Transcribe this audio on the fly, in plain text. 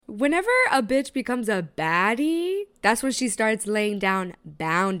whenever a bitch becomes a baddie, that's when she starts laying down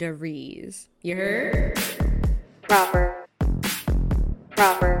boundaries. You heard? Proper.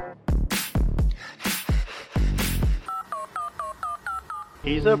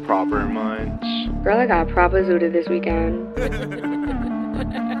 He's a proper munch. Girl, I got proper zooted this weekend.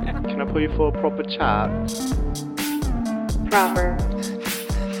 Can I put you for a proper chat? Proper.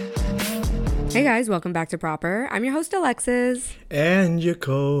 Hey guys, welcome back to Proper. I'm your host, Alexis. And your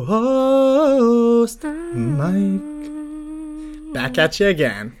co-host, Mike. Back at you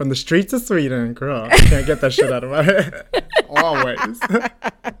again from the streets of Sweden, girl. I can't get that shit out of my head. Always.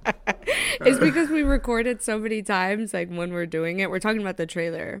 It's because we recorded so many times, like when we're doing it. We're talking about the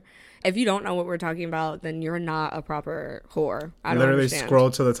trailer. If you don't know what we're talking about, then you're not a proper whore. I don't Literally understand.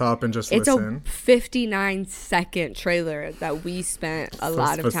 scroll to the top and just listen. It's a 59-second trailer that we spent a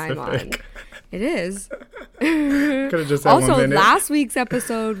lot of time on. It is. Could have just had Also, 1 minute. last week's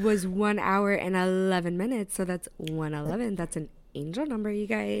episode was 1 hour and 11 minutes. So that's 111. That's an angel number, you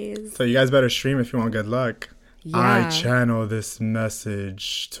guys. So you guys better stream if you want good luck. Yeah. I channel this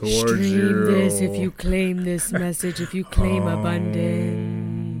message towards Stream you. this if you claim this message, if you claim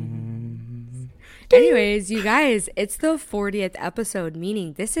abundance. Anyways, you guys, it's the 40th episode,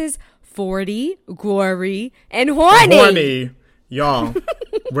 meaning this is 40, gory, and horny. Y'all,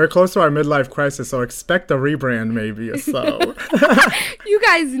 we're close to our midlife crisis, so expect a rebrand maybe or so. You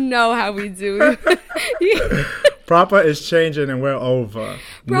guys know how we do. Proper is changing and we're over.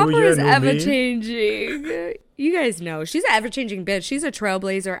 Proper New year, is new ever me. changing. You guys know. She's an ever-changing bitch. She's a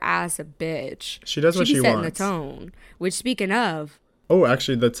trailblazer ass bitch. She does what she be setting wants. the tone. Which, speaking of, Oh,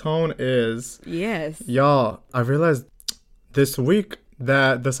 actually, the tone is... yes. Y'all, I realized this week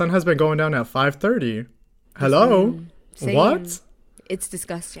that the sun has been going down at 5:30. Hello? Same. What? It's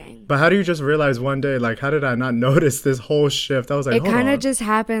disgusting. But how do you just realize one day, like, how did I not notice this whole shift? I was like, It hold kind on. of just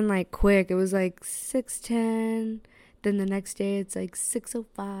happened like quick. It was like 6:10. Then the next day it's like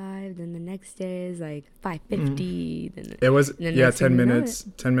 6:05. Then the next day is like 5:50. Then It was, the yeah, next 10 thing you know minutes.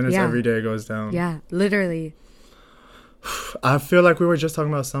 10 minutes Yeah. every day goes down. yeah, literally. I feel like we were just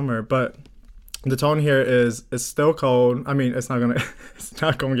talking about summer, but the tone here is it's still cold. I mean, it's not gonna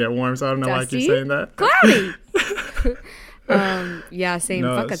get warm, so I don't know why I Dusty? keep saying that. Cloudy. Yeah, same.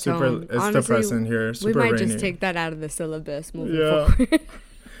 No, Fuck a it's super. tone. It's Honestly, depressing here. Super we might rainy. just take that out of the syllabus moving Yeah. forward.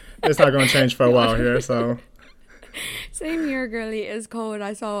 It's not gonna change for a while here, so Same here, girly. It's cold.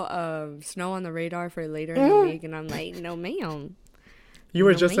 I saw snow on the radar for later in the week, and I'm like, no, ma'am. you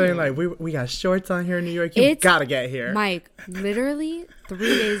were No, just saying ma'am. like we got shorts on here in New York. You It's- gotta get here. Mike, literally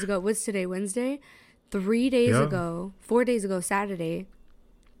 3 days ago, what's today, Wednesday? 3 days Yeah. ago, 4 days ago, Saturday,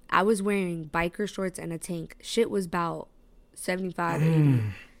 I was wearing biker shorts and a tank. Shit was about 75, 80.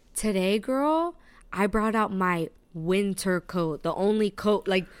 Today, girl, I brought out my winter coat. The only coat,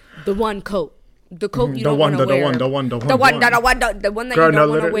 like the one coat. The coat you The don't one, want to the wear. one. The one that Girl, you no, don't want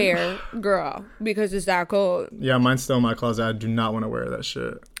to literally. wear, girl, because it's that cold. Yeah, mine's still in my closet. I do not want to wear that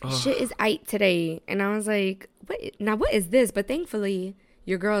shit. Ugh. Shit is aight today. And I was like, what is this? But thankfully,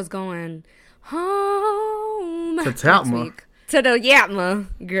 your girl's going home To next Tatma. week. To the Yatma,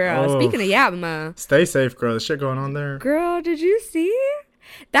 girl. Oh. Speaking of Yatma, Stay safe, girl. There's shit going on there. girl, did you see?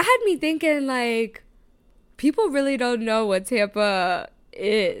 That had me thinking, like, people really don't know what Tampa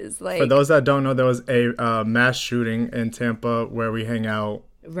is. Like, For those that don't know, there was a mass shooting in Tampa where we hang out.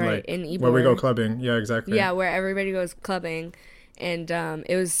 Right, like, in where we go Ybor. clubbing. Yeah, exactly. yeah, where everybody goes clubbing. And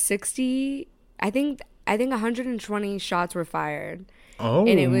it was 60, I think 120 shots were fired. Oh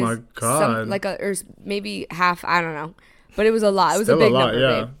And it was my god. or maybe half, I don't know, but it was a lot. It was Still a big a lot, number,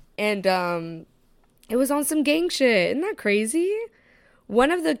 yeah. babe. And it was on some gang shit. Isn't that crazy?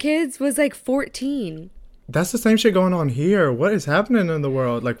 One of the kids was like 14. That's the same shit going on here. What is happening in the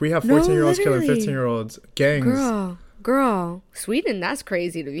world? Like, we have No, 14-year-olds killing literally. 15-year-olds. Gangs. Girl, Sweden. That's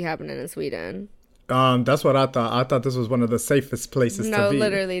crazy to be happening in Sweden. That's what I thought. I thought this was one of the safest places No, to be.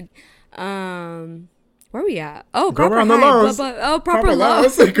 literally. Where we at? Oh, Girl, proper we're on the high. lows. Proper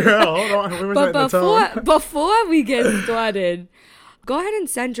lows. Girl, hold on. We were But setting the tone. before we get started, go ahead and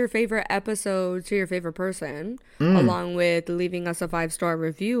send your favorite episode to your favorite person, along with leaving us a 5-star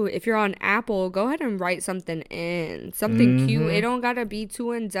review. If you're on Apple, go ahead and write something in. Something cute. It don't got to be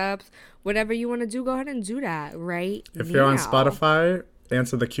too in-depth. Whatever you want to do, go ahead and do that right If you're on now. Spotify,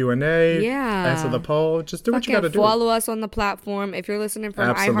 answer the Q&A. Yeah. Answer the poll. Just do what you Fucking got to do. follow us on the platform. If you're listening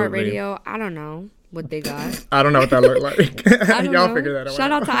from Absolutely. iHeartRadio, I don't know what they got. I don't know what that looked like. I don't Y'all know. figure that out.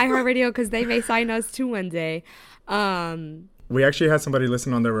 Shout out to iHeartRadio because they may sign us too one day. We actually had somebody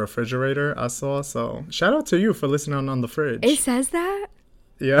listen on their refrigerator, I saw. So shout out to you for listening on the fridge. It says that.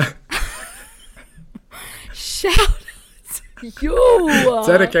 Yeah. Shout out. You.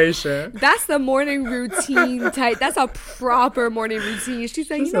 Dedication. That's the morning routine type. That's a proper morning routine. She's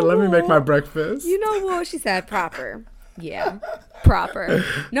like, She said, let me make my breakfast. You know what? She said proper. Yeah. Proper.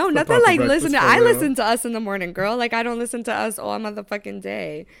 No, nothing proper like breakfast listening. for I real. listen to us in the morning, girl. Like, I don't listen to us all motherfucking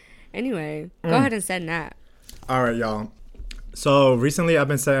day. Anyway, go ahead and send that. All right, y'all. So recently I've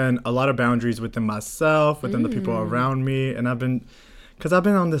been setting a lot of boundaries within myself, within the people around me. And I've been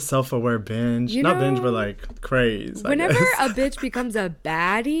on this self-aware binge. You Not binge, know, but like craze. Whenever I a bitch becomes a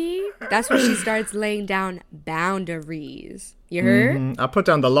baddie, that's when she starts laying down boundaries. You heard? I put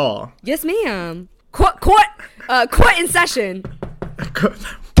down the law. Yes, ma'am. Court in session.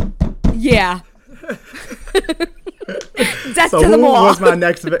 Yeah. Death So to who them all. was my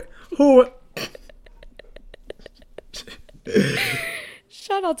next who?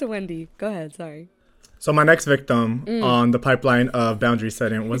 Shout out to Wendy. Go ahead. Sorry. So my next victim on the pipeline of boundary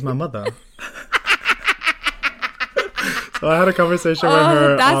setting was my mother. So I had a conversation with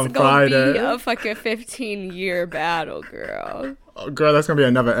her that's on gonna Friday. be a fucking 15-year battle, girl. Oh, girl, that's gonna be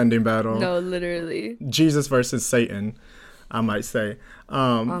a never-ending battle. No, literally. Jesus versus Satan, I might say.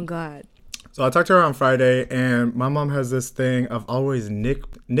 Oh God. So I talked to her on Friday, and my mom has this thing of always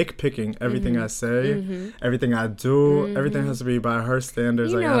nitpicking everything I say, everything I do. Everything has to be by her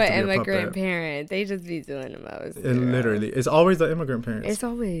standards. You like, know, I an have to be a immigrant puppet. parent, they just be doing the most. It literally, it's always the immigrant parents. It's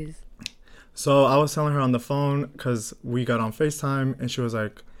always. So I was telling her on the phone because we got on FaceTime, and she was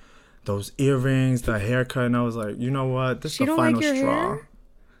like, "Those earrings, the haircut," and I was like, "You know what? This She is the don't like final your straw." hair?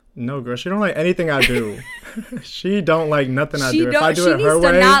 No, girl, she don't like anything I do. She don't like nothing I She do. If don't. I do She it her needs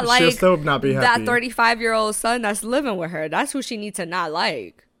to way, not she'll like still not be happy. that 35-year-old son that's living with her. That's who she needs to not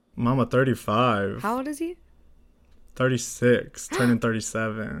like. Mama 35, How old is he? 36, turning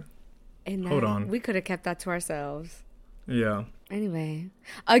 37. And Hold on. We could have kept that to ourselves. Yeah. Anyway,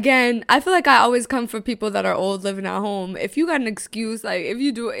 again, I feel like I always come for people that are old living at home. If you got an excuse, like if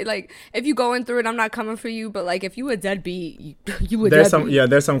you do it, like if you going through it, I'm not coming for you. But like if you a deadbeat, you would. There's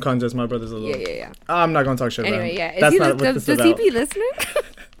some contests. My brother's a little. Yeah. I'm not gonna talk shit Anyway, about him. yeah. That's Is not he what this is does he about. be listening?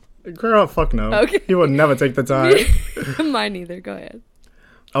 Girl, fuck no. Okay. He would never take the time. Mine either. Go ahead.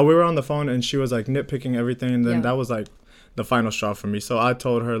 Oh, we were on the phone and she was like nitpicking everything, and then Yeah. that was like the final straw for me. So I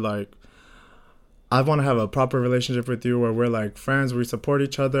told her like, I want to have a proper relationship with you where we're like friends, we support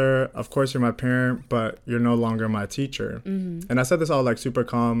each other. Of course, you're my parent, but you're no longer my teacher. And I said this all like super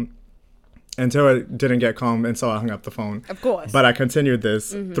calm until it didn't get calm, and so I hung up the phone. Of course. But I continued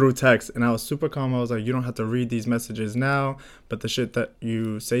this through text, and I was super calm. I was like, you don't have to read these messages now, but the shit that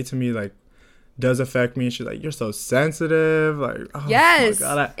you say to me like does affect me. She's like, you're so sensitive. Like, oh Yes. my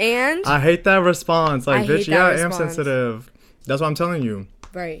God, And I hate that response. Like, I bitch, hate yeah, that I am response. sensitive. That's what I'm telling you.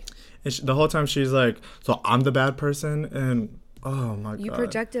 right. And the whole time she's like, so I'm the bad person, and oh my You God.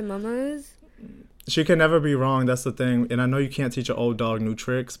 projected mamas. She can never be wrong. That's the thing. And I know you can't teach an old dog new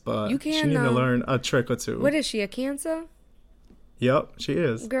tricks, but You can, she need to though. learn a trick or two. What is she, a Cancer? Yep, she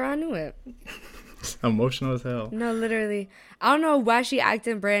is. Girl, I knew it. Emotional as hell. No, literally. I don't know why she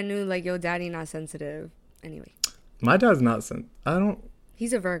acting brand new like your daddy not sensitive. Anyway, My dad's not I don't.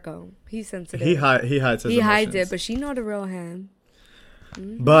 he's a Virgo. He's sensitive. He hides his He hides emotions. it, but she know the real him.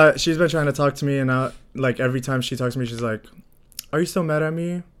 But she's been trying to talk to me, and like every time she talks to me, she's like, "Are you still mad at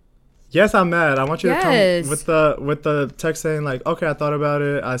me?" Yes, I'm mad. I want you Yes. to come with the text saying like, "Okay, I thought about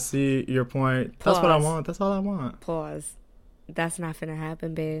it. I see your point. That's what I Pause. want. That's all I want." Pause. That's not finna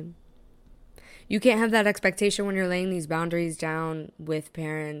happen, babe. You can't have that expectation when you're laying these boundaries down with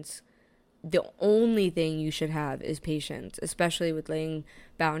parents. The only thing you should have is patience, especially with laying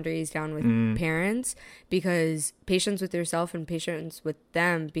boundaries down with parents, because patience with yourself and patience with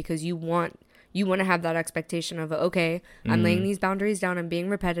them, because you want to have that expectation of, okay, I'm laying these boundaries down, I'm being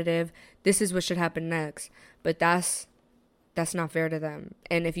repetitive, this is what should happen next. But that's not fair to them.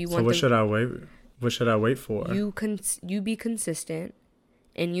 And if you want What should I wait? What should I wait for? you be consistent,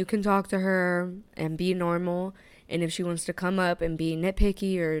 and you can talk to her and be normal. And if she wants to come up and be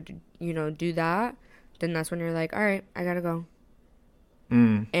nitpicky or, do that, then that's when you're like, all right, I gotta go.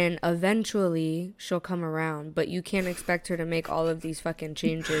 And eventually she'll come around, but you can't expect her to make all of these fucking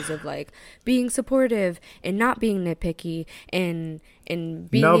changes of like being supportive and not being nitpicky and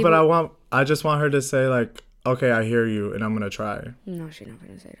being I just want her to say like, "Okay, I hear you, and I'm gonna try." No, she's not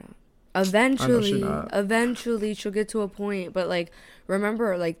gonna say that. not. Eventually she'll get to a point, but like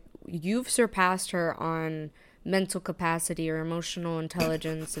remember, like you've surpassed her on mental capacity or emotional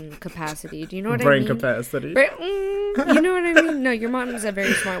intelligence and capacity. Do you know what I Brain mean? capacity. You know what I mean? No, your mom is a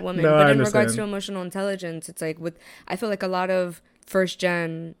very smart woman. No, but I in regards understand. to emotional intelligence, it's like I feel like a lot of first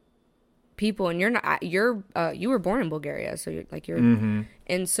gen people, and you were born in Bulgaria, so you're Mm-hmm.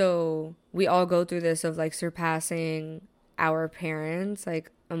 and so we all go through this of like surpassing our parents,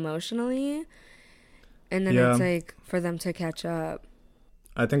 like, emotionally. And then Yeah. it's like for them to catch up.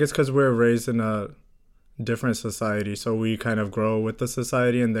 I think it's because we're raised in a different society, so we kind of grow with the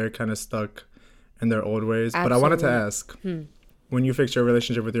society, and they're kind of stuck in their old ways. But I wanted to ask, when you fixed your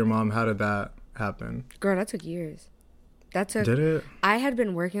relationship with your mom, how did that happen? Girl, that took years. Did it? I had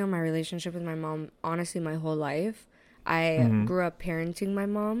been working on my relationship with my mom, honestly, my whole life. I grew up parenting my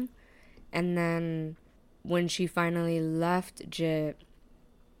mom. And then when she finally left JIT,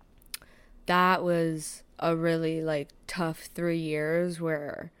 that was a really, like, tough 3 years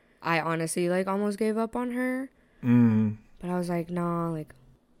where I honestly, like, almost gave up on her. But I was like, nah, like,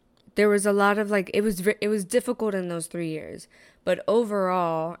 there was a lot of, like, it was difficult in those 3 years. But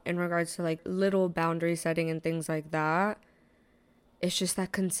overall, in regards to, like, little boundary setting and things like that, it's just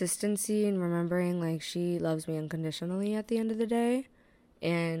that consistency and remembering, like, she loves me unconditionally at the end of the day.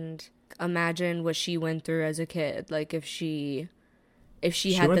 And imagine what she went through as a kid. Like, if she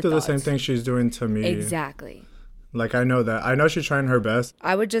had went through the same thing she's doing to me. Exactly. Like, I know that. I know she's trying her best.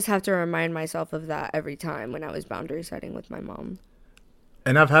 I would just have to remind myself of that every time when I was boundary setting with my mom.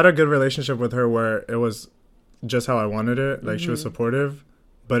 And I've had a good relationship with her where it was just how I wanted it. Like, she was supportive.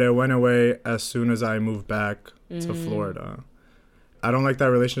 But it went away as soon as I moved back to Florida. I don't like that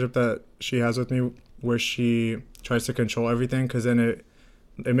relationship that she has with me where she tries to control everything, because then it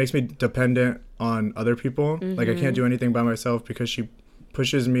makes me dependent on other people. Like, I can't do anything by myself because she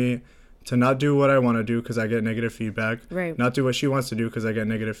pushes me to not do what I want to do because I get negative feedback. Right. Not do what she wants to do because I get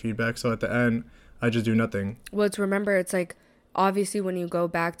negative feedback. So at the end, I just do nothing. Well, it's remember, it's like, obviously when you go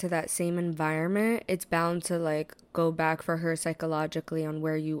back to that same environment, it's bound to, like, go back for her psychologically on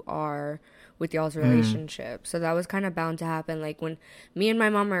where you are with y'all's relationship. So that was kind of bound to happen. Like, when me and my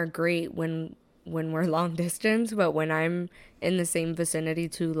mom are great when we're long distance, but when I'm in the same vicinity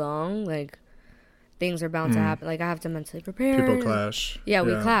too long, like, things are bound to happen. Like, I have to mentally prepare. People clash. Yeah,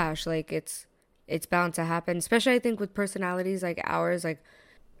 we clash. Like, it's bound to happen, especially I think with personalities like ours. Like,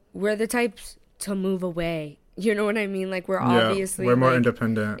 we're the types to move away. You know what I mean? Like, we're obviously, we're more like,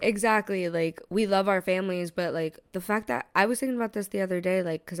 independent. Exactly. Like, we love our families, but, like, the fact that I was thinking about this the other day,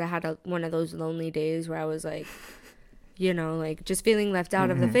 like, because I had one of those lonely days where I was like, you know, like, just feeling left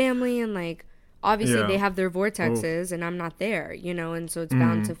out of the family, and, like, obviously they have their vortexes and I'm not there, you know, and so it's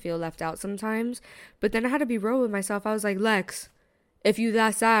bound to feel left out sometimes. But then I had to be real with myself. I was like, Lex, if you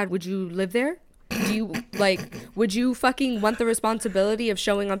that sad, would you live there? Do you, like, would you fucking want the responsibility of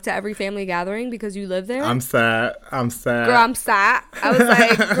showing up to every family gathering because you live there? I'm sad. Girl, I'm sad. I was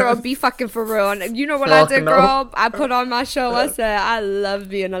like, girl, be fucking for real. And you know what I did, girl? I put on my show. I said, I love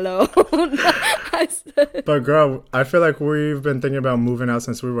being alone. But girl, I feel like we've been thinking about moving out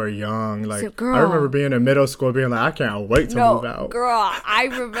since we were young. Like, So, girl, I remember being in middle school being like, I can't wait to move out. Girl, I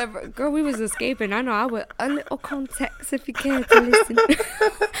remember. Girl, we was escaping. I know. I would a little context if you care to listen.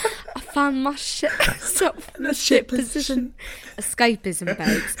 I found my shit. So the shit position. Escapism,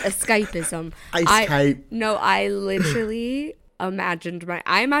 babes. Escapism. I literally imagined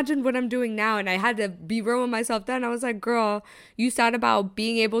what I'm doing now, and I had to be real with myself then. I was like, girl, you sad about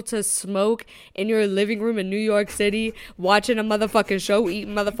being able to smoke in your living room in New York City, watching a motherfucking show,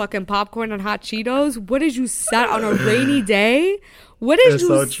 eating motherfucking popcorn and hot Cheetos? What is you sad on a rainy day? What is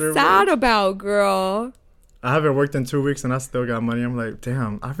you sad about, girl? I haven't worked in 2 weeks and I still got money. I'm like,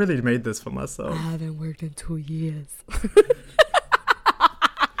 damn, I really made this for myself. I haven't worked in 2 years.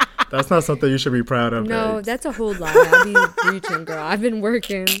 That's not something you should be proud of. No, babes. that's a whole lie. I be reaching, girl. I've been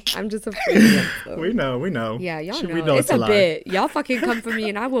working. I'm just a freelancer. We know. Yeah, y'all know. We know It's a lie. bit. Y'all fucking come for me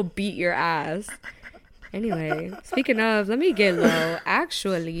and I will beat your ass. Anyway, speaking of, let me get low.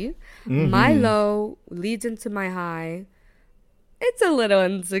 Actually, my low leads into my high. It's a little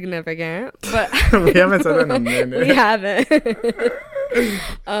insignificant, but We haven't said it in a minute. we haven't.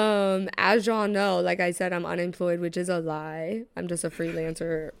 As y'all know, like I said, I'm unemployed, which is a lie. I'm just a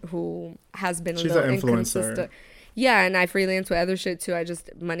freelancer who has been a She's little an influencer. inconsistent. Yeah, and I freelance with other shit too.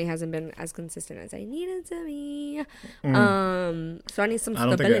 Money hasn't been as consistent as I need it to be. So I need some I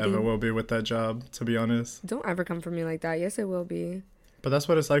don't stability. think it ever will be with that job, to be honest. Don't ever come for me like that. Yes, it will be. But that's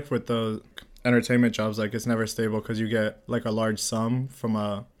what it's like with the entertainment jobs. Like, it's never stable because you get like a large sum from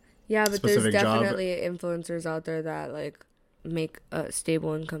a Yeah, but there's specific job. definitely influencers out there that like make a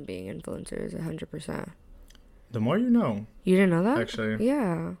stable income being influencers 100%. The more you know. You didn't know that? Actually.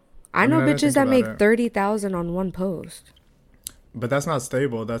 Yeah. I know mean, I didn't bitches think that make about it. 30,000 on one post. But that's not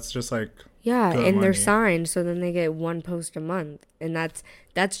stable. That's just like Yeah, good and they're money. signed, so then they get one post a month. And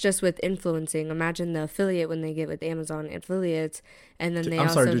that's just with influencing. Imagine the affiliate when they get with Amazon affiliates, and then they I'm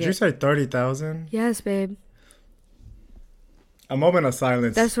also sorry, did you say 30,000? Yes, babe. A moment of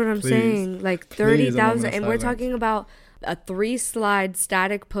silence. That's what I'm please. saying. Like Please, a moment 30,000, of and we're silence. talking about a 3-slide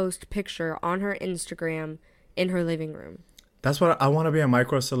static post picture on her Instagram in her living room. That's what I want to be, a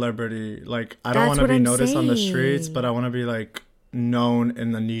micro celebrity. Like, I don't want to be noticed on the streets, but I want to be like known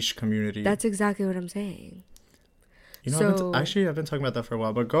in the niche community. That's exactly what I'm saying. You know, I've been talking about that for a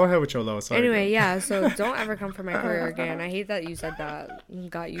while, but go ahead with your low. Sorry. Anyway, yeah, so don't ever come for my career again. I hate that you said that.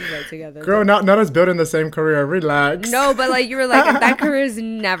 Got you right together. Girl, not us building the same career. Relax. No, but like you were like, that career is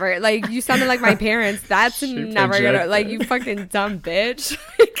never, like you sounded like my parents. That's never gonna, like, you fucking dumb bitch.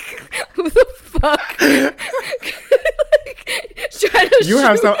 Like, who the fuck? You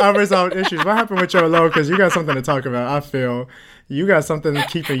have some unresolved issues. What happened with your low? Because you got something to talk about. I feel you got something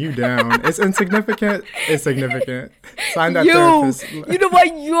keeping you down. It's insignificant. It's significant. Sign that therapist. You know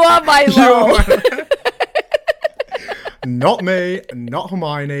what? You are my low. Not me. Not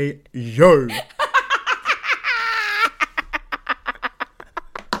Hermione. You.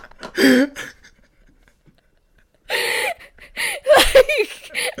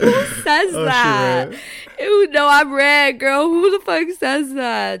 Who says that? Ew, no, I'm red, girl. Who the fuck says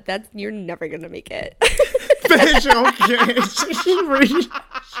that? You're never gonna make it. Bitch, okay.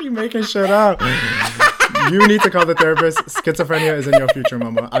 She making shit up. You need to call the therapist. Schizophrenia is in your future,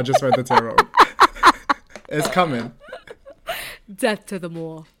 mama. I just read the tarot. It's coming. Death to them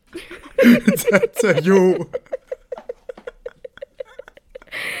all. Death to you.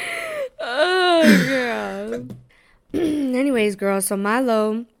 Oh, girl. Anyways, girl, so my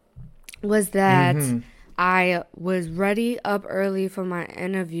low was that I was ready up early for my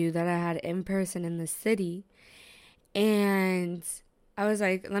interview that I had in person in the city. And I was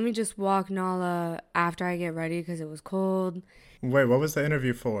like, let me just walk Nala after I get ready because it was cold. Wait, what was the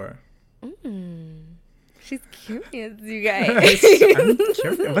interview for? She's curious, you guys. I'm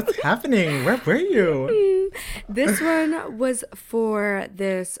curious. What's happening? Where were you? This one was for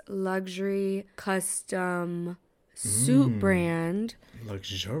this luxury custom suit brand.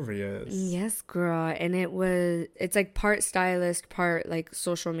 Luxurious. Yes, girl. And it's like part stylist, part like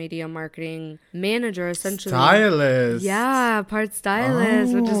social media marketing manager, essentially. Stylist. Yeah, part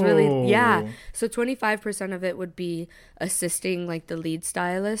stylist, which is really, yeah. So 25% of it would be assisting like the lead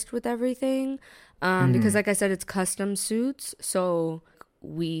stylist with everything. Because like I said, it's custom suits. So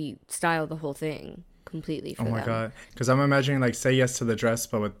we style the whole thing completely for them. Oh my God. Because I'm imagining like Say Yes to the Dress,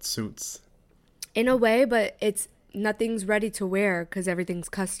 but with suits. In a way, but nothing's ready to wear because everything's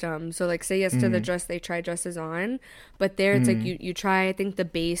custom. So like Say Yes to the Dress, they try dresses on, but there it's like you try, I think, the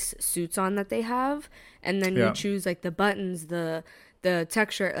base suits on that they have, and then you choose like the buttons, the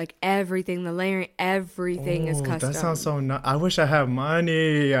texture, like everything, the layering, everything is custom. That sounds so nice. I wish I had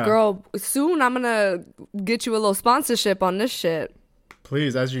money. Girl, soon I'm gonna get you a little sponsorship on this shit.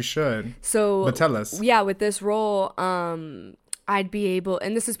 Please, as you should. So, but tell us. Yeah, with this role, I'd be able,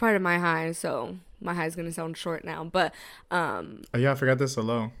 and this is part of my high, so my high is gonna sound short now, but oh yeah, I forgot this so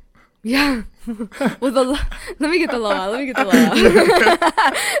low. Yeah. Well, let me get the low out.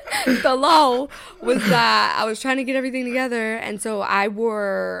 The low was that I was trying to get everything together, and so I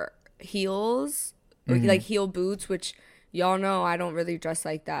wore heels, like heel boots, which y'all know I don't really dress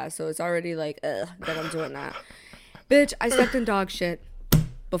like that, so it's already like that I'm doing that. Bitch, I stepped in dog shit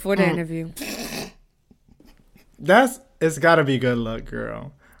before the interview. It's gotta be good luck,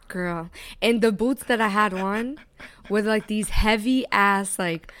 girl. And the boots that I had on were like these heavy ass,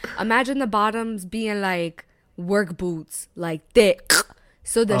 like, imagine the bottoms being like work boots, like thick.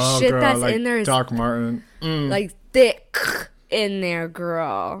 So the shit that's like in there is Doc Martin, like thick in there,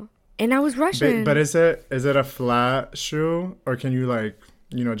 girl. And I was rushing. But is it a flat shoe, or can you like,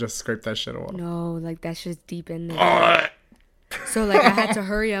 just scrape that shit off? No, like that shit's deep in there. So like I had to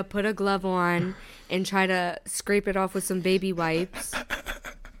hurry up, put a glove on, and try to scrape it off with some baby wipes.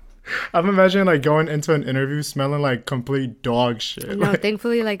 I'm imagining like going into an interview smelling like complete dog shit. No,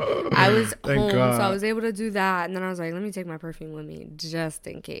 thankfully, like I was home, God. so I was able to do that. And then I was like, let me take my perfume with me just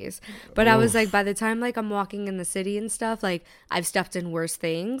in case. But I was like, by the time like I'm walking in the city and stuff, like I've stepped in worse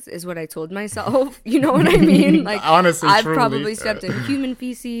things, is what I told myself. You know what I mean? Like honestly, I've truly. probably stepped in human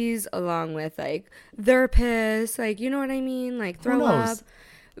feces along with like their piss, like, you know what I mean? Like throw up,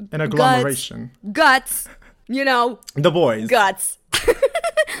 an agglomeration, guts. The boys, guts.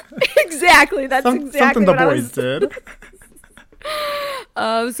 Exactly. That's exactly something the what boys did.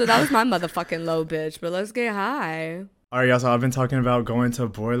 So that was my motherfucking low, bitch. But let's get high. All right, y'all. So I've been talking about going to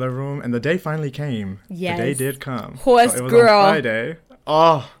Boiler Room, and the day finally came. Yes. The day did come. Horse it was girl. On Friday.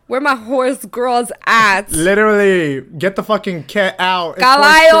 Oh. Where my horse girls at? Literally, get the fucking cat out. It's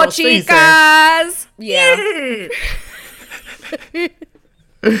Caballo chicas. Yeah.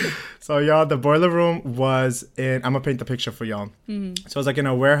 So y'all, the Boiler Room was in, I'm gonna paint the picture for y'all. So it's like in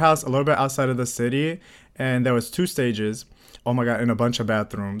a warehouse a little bit outside of the city, and there was 2 stages. Oh my god, in a bunch of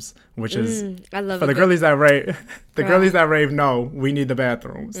bathrooms, which is I love for the girlies that rave. The girlies that rave know we need the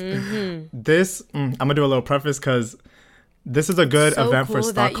bathrooms. This I'm gonna do a little preface because this is a good so event cool for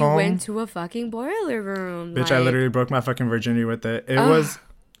Stockholm. That you went to a fucking boiler room. Bitch, I literally broke my fucking virginity with it. It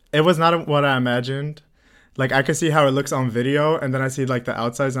was not what I imagined. Like, I could see how it looks on video, and then I see like the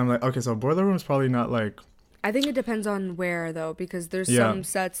outsides, and I'm like, okay, so boiler room is probably not like. I think it depends on where though, because there's some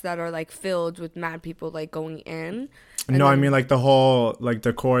sets that are like filled with mad people like going in. No, I mean like the whole like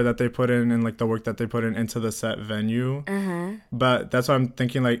decor that they put in and like the work that they put in into the set venue. But that's what I'm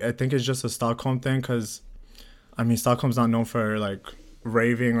thinking. Like, I think it's just a Stockholm thing because, I mean, Stockholm's not known for like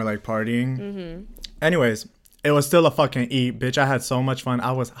raving or like partying. Anyways, it was still a fucking eat, bitch. I had so much fun.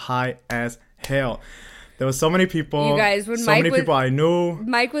 I was high as hell. There was so many people. You guys, when so many people I knew.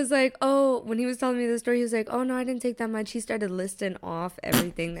 Mike was like, oh, when he was telling me the story, he was like, oh no, I didn't take that much. He started listing off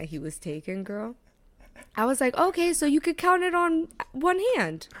everything that he was taking, girl. I was like, okay, so you could count it on one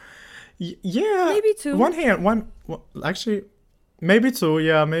hand. Yeah. Maybe 2. One hand. Actually, maybe 2.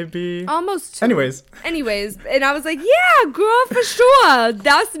 Yeah, maybe. Almost 2. Anyways. And I was like, yeah, girl, for sure.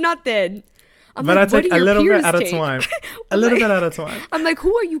 That's nothing. But I take a little bit at a time. A little bit at a time. I'm like,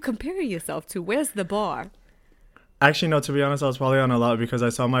 who are you comparing yourself to? Where's the bar? Actually, no, to be honest, I was probably on a lot because I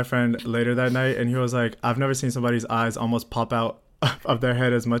saw my friend later that night and he was like, I've never seen somebody's eyes almost pop out of their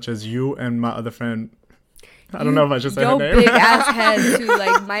head as much as you and my other friend. I don't know if I should say her name. Big ass head too.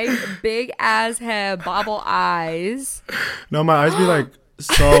 Like, my big ass head, bobble eyes. No, my eyes be like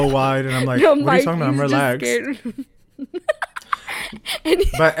so wide and I'm like, what are you talking about? I'm relaxed.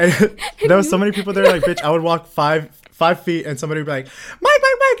 But there was so many people there, like, bitch, I would walk 5 feet and somebody would be like,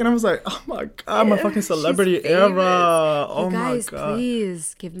 Mike, and I was like, oh my god, my fucking celebrity era. Oh guys, my god,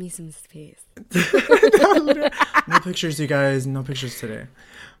 please give me some space. No pictures, you guys, no pictures today.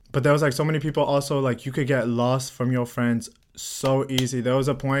 But there was like so many people also, like, you could get lost from your friends so easy. There was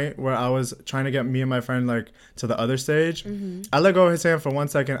a point where I was trying to get me and my friend like to the other stage. I let go of his hand for 1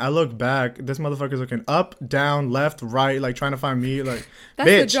 second. I look back, this motherfucker's looking up, down, left, right, like trying to find me. Like, that's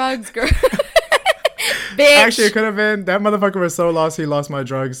bitch. The drugs, girl. Bitch. Actually, it could have been that motherfucker was so lost he lost my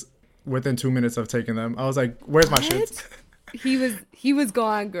drugs within 2 minutes of taking them. I was like, where's my shit? He was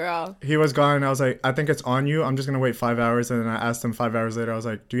gone, girl. He was gone. I was like, I think it's on you. I'm just gonna wait 5 hours. And then I asked him 5 hours later, I was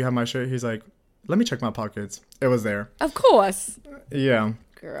like, do you have my shit? He's like, let me check my pockets. It was there. Of course. Yeah.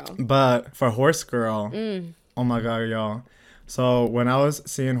 Girl. But for Horse Girl, oh my god, y'all. So when I was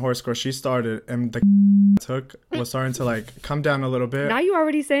seeing Horse Girl, she started and the was starting to like come down a little bit. Now you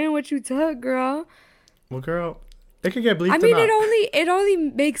already saying what you took, girl. Well, girl, it could get bleeped. I mean, it only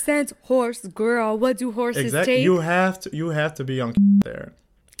makes sense. Horse girl, what do horses take? You have to be on there.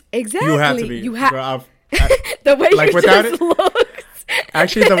 Exactly. You have to be. You girl, the way like you without just it. looked.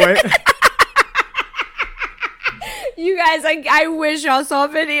 Actually, the way. You guys, I wish y'all saw a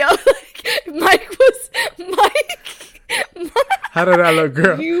video. Mike. How did I look,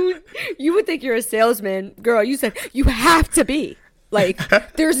 girl? You would think you're a salesman, girl. You said you have to be. Like,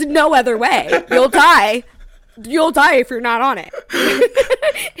 there's no other way. You'll die. You'll die if you're not on it.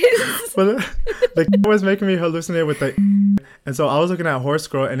 But the was making me hallucinate with the, and so I was looking at Horse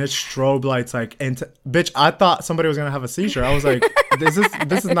Girl and it's strobe lights like, and bitch, I thought somebody was gonna have a seizure. I was like, is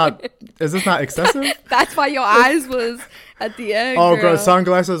this not excessive? That's why your eyes was at the end. Oh, girl,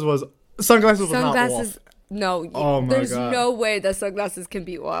 sunglasses was not off. No, oh my there's God. no way that sunglasses can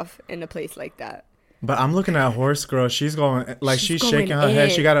be off in a place like that. But I'm looking at Horse Girl. She's going like she's shaking her in.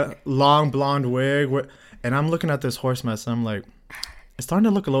 head. She got a long blonde wig, and I'm looking at this horse mess. And I'm like, it's starting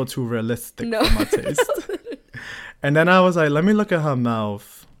to look a little too realistic for my taste. And then I was like, let me look at her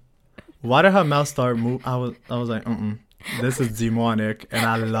mouth. Why did her mouth start move? I was like, this is demonic, and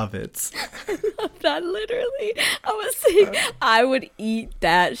I love it. That literally, I was saying, I would eat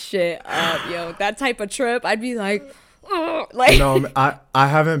that shit up, yo. That type of trip, I'd be like, like. No, I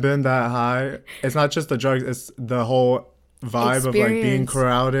haven't been that high. It's not just the drugs; it's the whole vibe of like being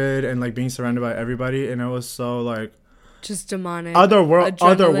crowded and like being surrounded by everybody, and it was so like just demonic,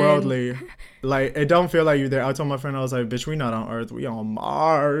 otherworldly. Like, it don't feel like you're there. I told my friend, I was like, bitch, we not on Earth, we on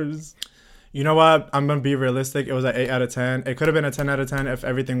Mars. You know what? I'm gonna be realistic. It was an 8 out of 10. It could have been a 10 out of 10 if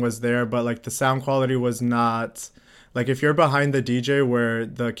everything was there, but like the sound quality was not. Like, if you're behind the DJ where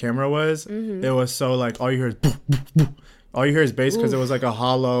the camera was, it was so like all you hear is boom, boom, boom. All you hear is bass because it was like a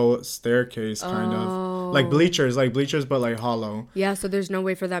hollow staircase kind of. Like bleachers, but like hollow. Yeah, so there's no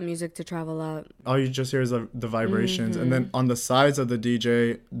way for that music to travel up. All you just hear is the vibrations. And then on the sides of the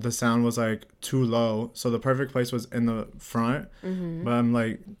DJ, the sound was like too low. So the perfect place was in the front. But I'm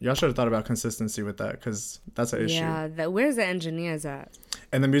like, y'all should have thought about consistency with that because that's an issue. Yeah, where's the engineers at?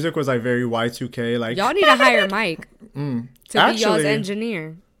 And the music was like very Y2K. Like Y'all need to hire Mike to be y'all's Actually-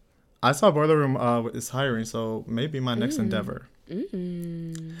 engineer. I saw Boiler Room is hiring, so maybe my next endeavor.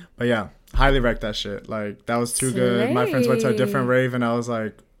 But yeah, highly wrecked that shit. Like that was too good. My friends went to a different Slay. rave, and I was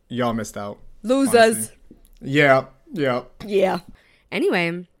like, y'all missed out. Losers. Honestly. Yeah. Yeah.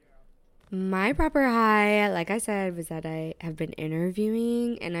 Anyway, my proper high, like I said, was that I have been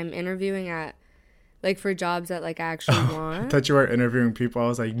interviewing, and I'm interviewing at, like, for jobs that, like, I actually I want. thought you were interviewing people. I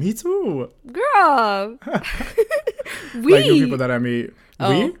was like, me too. Girl. We. Like new people that I meet. Oh.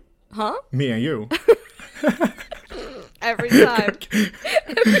 We? Huh? Me and you. Every time.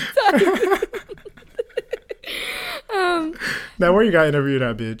 Now where you got interviewed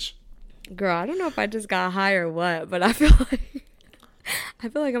at, bitch? Girl, I don't know if I just got high or what, but I feel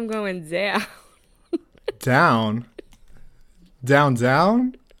like I'm going down. Down.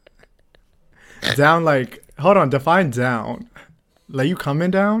 Down. Down like hold on, define down. Like you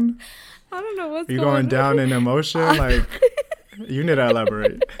coming down? I don't know what's Are you going down in emotion? Like you need to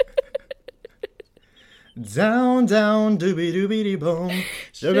elaborate. Down, doobie doobie boom.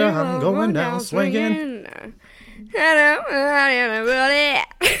 Sugar, I'm going down swinging. Okay. got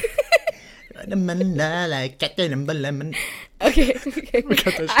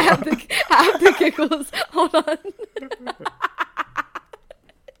that I have the giggles. Hold on.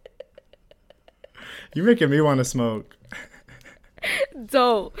 You making me want to smoke.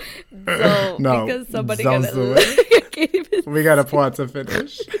 Don't. No, Because somebody sounds got the I can't even. We got a plot to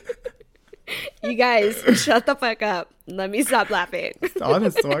finish. You guys, shut the fuck up. Let me stop laughing.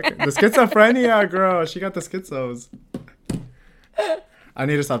 Honest talking. The schizophrenia, girl. She got the schizos. I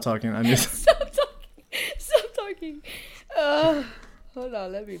need to stop talking. Stop talking. Hold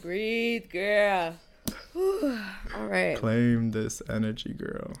on, let me breathe, girl. All right. Claim this energy,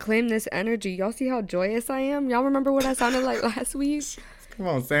 girl. Claim this energy. Y'all see how joyous I am? Y'all remember what I sounded like last week? Come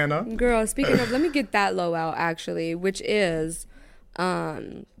on, Santa. Girl, speaking of, let me get that low out actually, which is,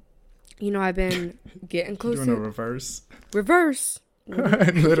 I've been getting closer. Doing a reverse. Reverse.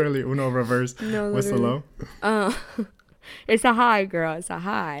 Literally, Uno reverse. No, What's the low? literally. It's a high, girl. It's a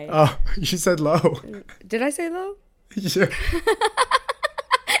high. Oh, you said low. Did I say low? Yeah.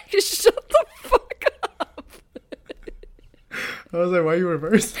 Shut the fuck up. I was like, why you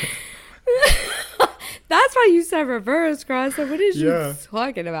reverse? That's why you said reverse, girl. I said, what is Yeah. you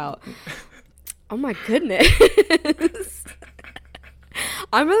talking about? Oh my goodness.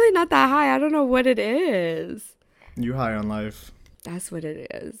 I'm really not that high. I don't know what it is. You high on life. That's what it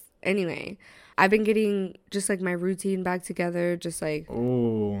is. Anyway, I've been getting just like my routine back together, just like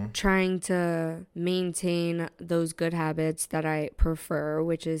Oh. trying to maintain those good habits that I prefer,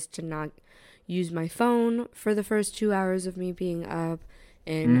 which is to not use my phone for the first 2 hours of me being up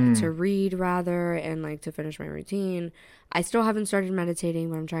and to read rather and like to finish my routine. I still haven't started meditating,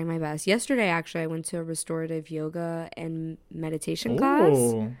 but I'm trying my best. Yesterday, actually, I went to a restorative yoga and meditation class.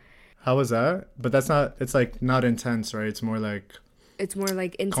 Oh. How was that? But that's not, it's like not intense, right? It's more like, It's more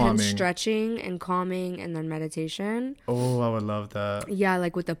like intense Calming. stretching and calming and then meditation. oh, I would love that. Yeah,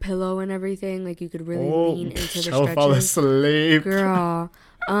 like with the pillow and everything. Like you could really Oh, lean into the I'll fall stretches. asleep. Girl.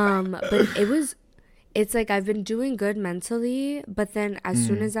 But it's like I've been doing good mentally, but then as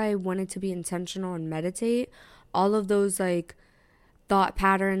soon as I wanted to be intentional and meditate, all of those like thought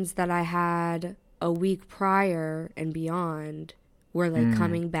patterns that I had a week prior and beyond were like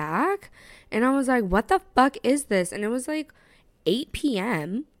coming back. And I was like, what the fuck is this? And it was like 8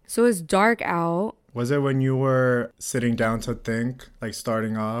 p.m. So it's dark out. Was it when you were sitting down to think, like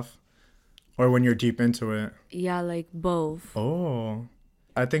starting off? Or when you're deep into it? Yeah, like both. Oh.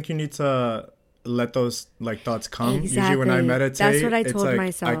 I think you need to let those like thoughts come. Usually when I Exactly. meditate, That's what I it's told like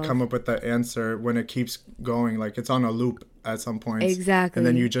myself. I come up with the answer when it keeps going. Like it's on a loop at some point. Exactly. And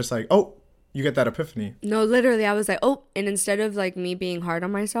then you just like, oh, you get that epiphany. No, literally, I was like, oh, and instead of like me being hard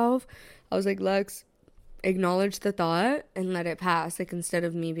on myself, I was like, Lex, acknowledge the thought and let it pass. Like instead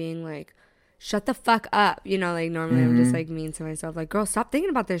of me being like, shut the fuck up. You know, like normally I'm just like mean to myself. Like, girl, stop thinking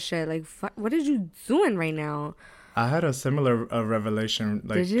about this shit. Like, what are you doing right now? I had a similar revelation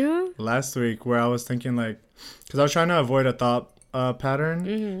like Did you? last week where I was thinking like, because I was trying to avoid a thought pattern,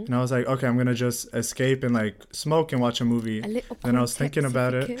 and I was like, okay, I'm gonna just escape and like smoke and watch a movie. Then I was thinking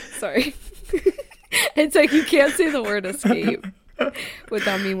about it. Sorry. It's like you can't say the word escape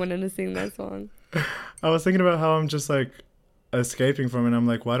without me wanting to sing that song. I was thinking about how I'm just like escaping from it. I'm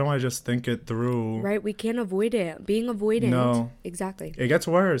like, why don't I just think it through? Right? We can't avoid it. Being avoidant. No. Exactly. It gets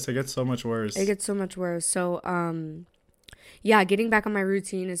worse. It gets so much worse. It gets so much worse. So, yeah, getting back on my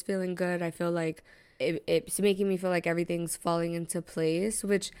routine is feeling good. I feel like it's making me feel like everything's falling into place,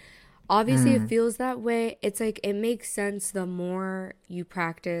 which Obviously, it feels that way. It's like it makes sense the more you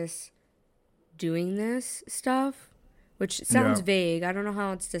practice doing this stuff, which sounds vague. I don't know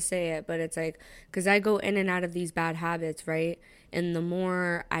how else to say it, but it's like, because I go in and out of these bad habits, right? And the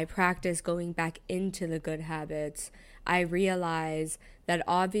more I practice going back into the good habits, I realize that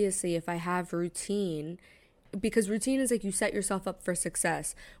obviously if I have routine, because routine is like you set yourself up for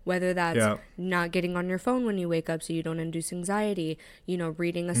success, whether that's not getting on your phone when you wake up so you don't induce anxiety, you know,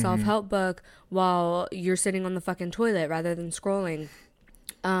 reading a self-help book while you're sitting on the fucking toilet rather than scrolling,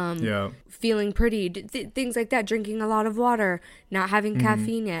 feeling pretty, things like that, drinking a lot of water, not having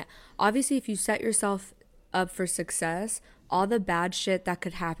caffeine yet. Obviously, if you set yourself up for success, all the bad shit that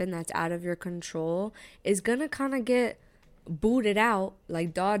could happen that's out of your control is gonna kind of get booted out,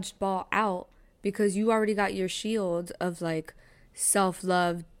 like dodged ball out, because you already got your shield of like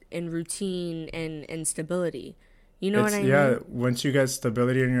self-love and routine and stability. You know what I mean? Yeah, once you get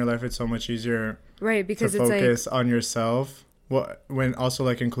stability in your life, it's so much easier, right? Because to it's focus like, on yourself. Well, when also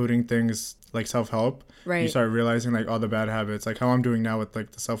like including things like self-help, right? You start realizing like all the bad habits, like how I'm doing now with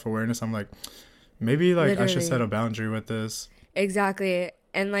like the self-awareness. I'm like, maybe like I should set a boundary with this. Exactly.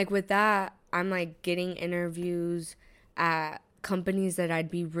 And like with that, I'm like getting interviews at companies that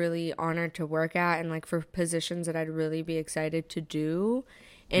I'd be really honored to work at, and like for positions that I'd really be excited to do.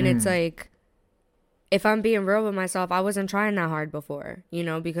 And it's like, if I'm being real with myself, I wasn't trying that hard before, you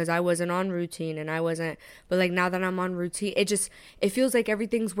know, because I wasn't on routine and but like now that I'm on routine, it feels like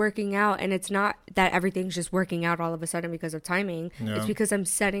everything's working out. And it's not that everything's just working out all of a sudden because of timing. It's because I'm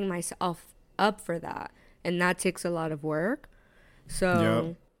setting myself up for that. And that takes a lot of work.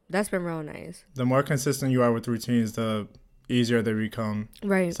 So that's been real nice. The more consistent you are with routines, the easier they become.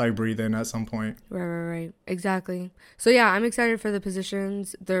 Right. It's like breathing at some point. Right. Exactly. So yeah, I'm excited for the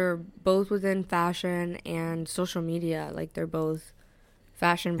positions. They're both within fashion and social media. Like they're both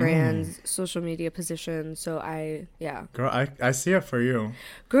fashion brands, social media positions. So Girl, I see it for you.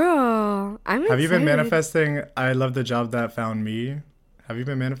 Girl, I'm excited. Have you been manifesting, I love the job that found me? Have you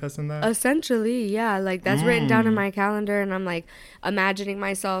been manifesting that? Essentially, yeah. Like that's written down in my calendar, and I'm like imagining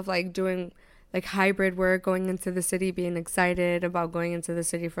myself like doing like hybrid work, going into the city, being excited about going into the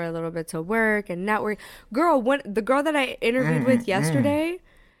city for a little bit to work and network. Girl, the girl that I interviewed with yesterday,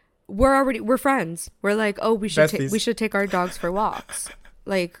 we're friends. We're like, oh, we should take our dogs for walks.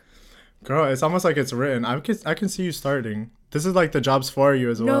 Like, girl, it's almost like it's written. I can see you starting. This is like the job's for you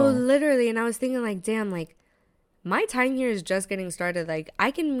as well. No, literally. And I was thinking like, damn, like my time here is just getting started. Like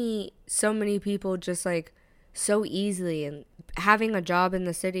I can meet so many people just like so easily, and having a job in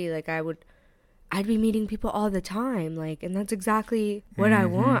the city, like I'd be meeting people all the time, like, and that's exactly what I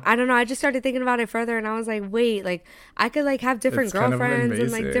want. I don't know. I just started thinking about it further, and I was like, wait, like, I could, like, have different girlfriends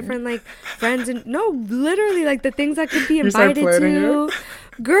and, like, different, like, friends. And no, literally, like, the things I could be invited to.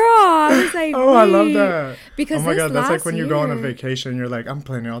 Girl, I was like, oh, wait. I love that. Because oh, my God, that's like when you go on a vacation, you're like, I'm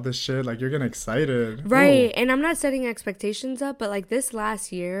planning all this shit. Like, you're getting excited. Right. Ooh. And I'm not setting expectations up, but, like, this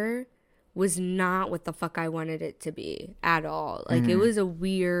last year was not what the fuck I wanted it to be at all. Like, it was a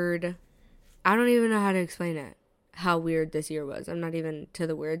weird... I don't even know how to explain it, how weird this year was. I'm not even to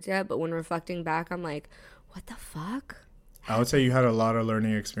the words yet, but when reflecting back, I'm like, what the fuck? I would say you had a lot of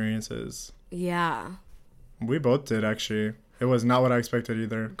learning experiences. Yeah. We both did, actually. It was not what I expected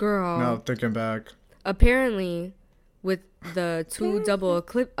either. Girl. Now thinking back. Apparently, with the two double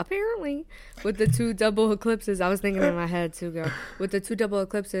eclipses, I was thinking in my head too, girl. With the two double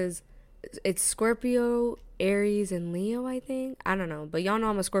eclipses, it's Scorpio, Aries, and Leo, I think. I don't know. But y'all know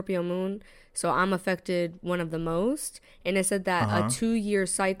I'm a Scorpio moon, so I'm affected one of the most. And it said that a 2-year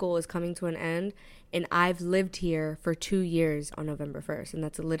cycle is coming to an end. And I've lived here for 2 years on November 1st. And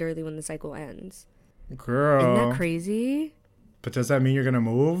that's literally when the cycle ends. Girl. Isn't that crazy? But does that mean you're going to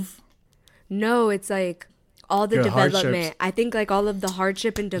move? No, it's like all the development. Hardships. I think like all of the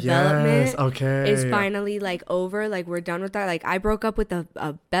hardship and development is finally like over. Like we're done with that. Like I broke up with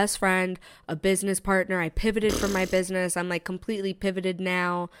a best friend, a business partner. I pivoted from my business. I'm like completely pivoted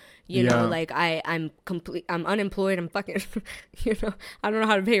now. You know, like I'm unemployed. I'm fucking, you know, I don't know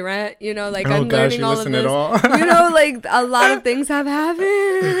how to pay rent. You know, like I'm learning all of this. You know, like a lot of things have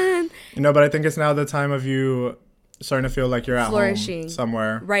happened. You know, but I think it's now the time of you starting to feel like you're at home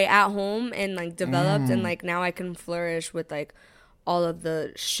somewhere. Right, at home and like developed and like now I can flourish with like all of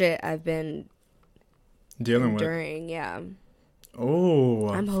the shit I've been dealing with. Yeah. Oh,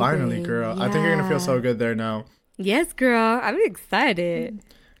 finally, girl. Yeah. I think you're going to feel so good there now. Yes, girl. I'm excited.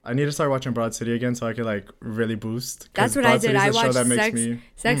 I need to start watching Broad City again so I can like really boost. That's what I did. I watched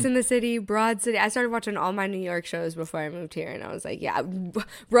Sex in the City, Broad City. I started watching all my New York shows before I moved here, and I was like, yeah,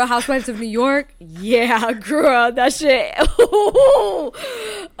 Real Housewives of New York. Yeah, girl, that shit.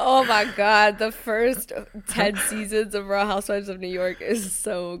 Oh my god, the first 10 seasons of Real Housewives of New York is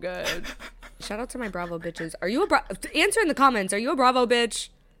so good. Shout out to my Bravo bitches. Are you a answer in the comments? Are you a Bravo bitch?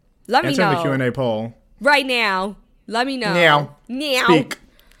 Let me know. Answer the Q&A poll Right now. Let me know. Now. Speak.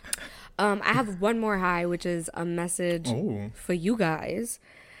 I have one more high, which is a message Ooh. for you guys.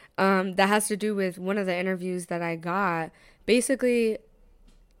 That has to do with one of the interviews that I got. Basically,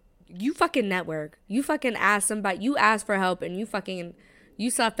 you fucking network. You fucking ask somebody. You ask for help, and you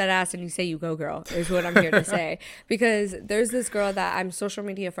slap that ass and you say you go, girl. Is what I'm here to say. Because there's this girl that I'm social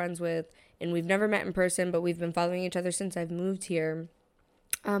media friends with, and we've never met in person, but we've been following each other since I've moved here.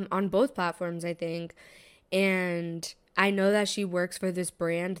 On both platforms, I think. And I know that she works for this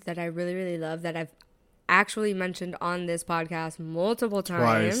brand that I really, really love, that I've actually mentioned on this podcast multiple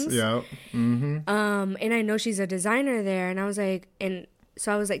times. Twice, yeah. Mm-hmm. And I know she's a designer there. And I was like, it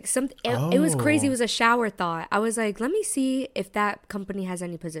was crazy. It was a shower thought. I was like, let me see if that company has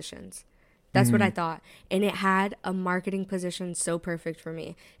any positions. That's what I thought. And it had a marketing position so perfect for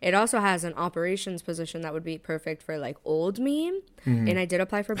me. It also has an operations position that would be perfect for like old me. And I did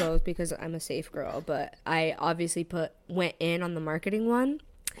apply for both because I'm a safe girl. But I obviously went in on the marketing one.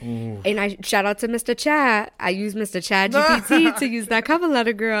 Ooh. And I shout out to Mr. Chat. I use Mr. Chat GPT to use that cover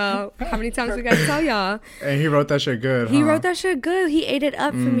letter, girl. How many times we gotta tell y'all? And he wrote that shit good. He wrote that shit good. He ate it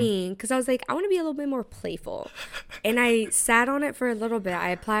up for me because I was like, I want to be a little bit more playful. And I sat on it for a little bit. I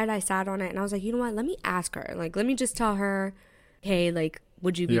applied. I sat on it, and I was like, you know what? Let me ask her. Like, let me just tell her, hey, like,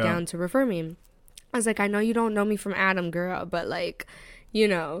 would you be down to refer me? I was like, I know you don't know me from Adam, girl, but like, you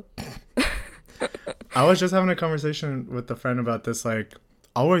know. I was just having a conversation with a friend about this, like.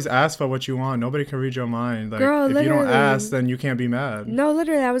 Always ask for what you want. Nobody can read your mind. Like, girl, if you don't ask, then you can't be mad. No,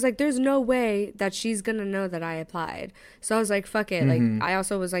 literally, I was like, there's no way that she's gonna know that I applied. So I was like, fuck it. Like, I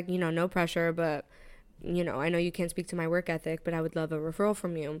also was like, you know, no pressure, but you know, I know you can't speak to my work ethic, but I would love a referral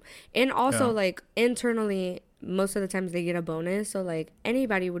from you. And also, like, internally, most of the times they get a bonus. So like,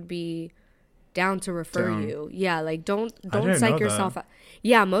 anybody would be down to refer you. Yeah, like don't psych yourself out.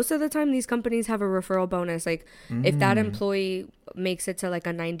 Yeah, most of the time these companies have a referral bonus. Like if that employee makes it to like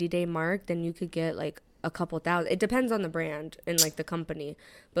a 90-day mark, then you could get like a couple thousand. It depends on the brand and like the company.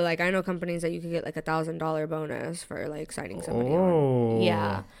 But like I know companies that you could get like $1,000 bonus for like signing somebody on.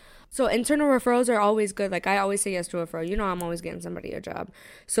 Yeah. So internal referrals are always good. Like I always say yes to a referral. You know, I'm always getting somebody a job.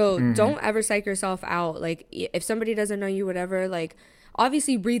 So don't ever psych yourself out. Like if somebody doesn't know you, whatever, like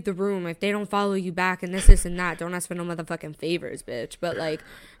obviously read the room. If they don't follow you back and this and that, don't ask for no motherfucking favors, bitch. But like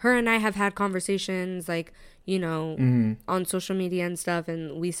her and I have had conversations like, you know, on social media and stuff,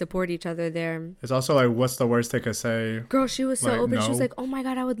 and we support each other there. It's also like, what's the worst they could say? Girl, she was so like, open. No. She was like, oh my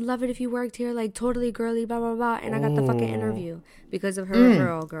God, I would love it if you worked here. Like totally girly, blah, blah, blah. And I got the fucking interview because of her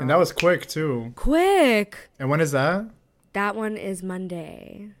referral, girl. And that was quick too. Quick. And when is that? That one is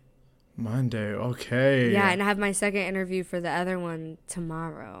Monday. Monday, okay. Yeah, and I have my second interview for the other one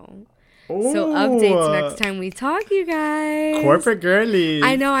tomorrow. Ooh. So updates next time we talk, you guys. Corporate girly.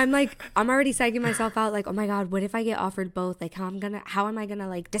 I know. I'm already psyching myself out. Like, oh my God, what if I get offered both? Like, how am I gonna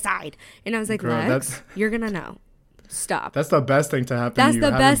like decide? And I was like, girl, Lex, you're gonna know. Stop. That's the best thing to happen. That's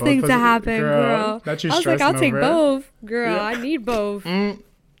the best thing to happen, girl. That you I was like, I'll take both, girl. Yeah. I need both.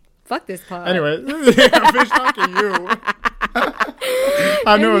 Fuck this pod. Anyway, bitch, talking you.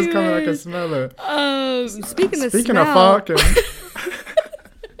 I knew it was coming. I could smell it. Speaking of fucking.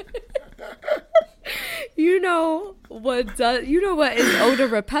 You know what is odor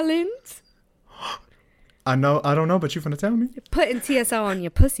repellent? I don't know, but you finna tell me. Putting TSL on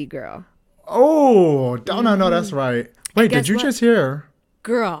your pussy, girl. Oh, don't I know that's right. Wait, did you just hear?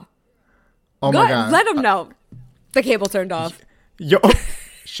 Girl. Oh my God. Let them know. The cable turned off. Yo,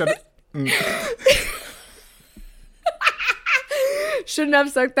 shut up. Shouldn't have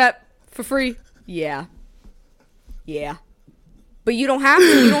sucked that for free. Yeah. But you don't have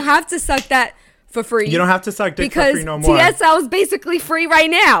to. You don't have to suck that for free. You don't have to suck dick for free no more. Because TSL is basically free right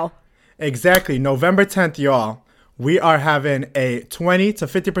now. Exactly. November 10th, y'all. We are having a 20 to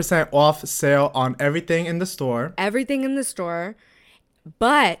 50% off sale on everything in the store. Everything in the store.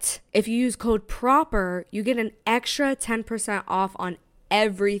 But if you use code PROPER, you get an extra 10% off on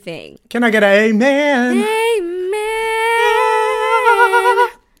everything. Can I get an amen? Amen.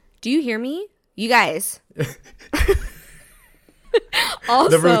 Do you hear me? You guys.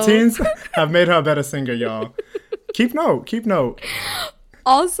 Also, the routines have made her a better singer, y'all. Keep note.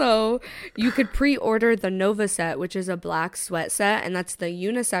 Also, you could pre-order the Nova set, which is a black sweat set, and that's the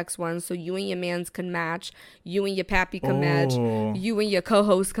unisex one, so you and your mans can match, you and your pappy can match, you and your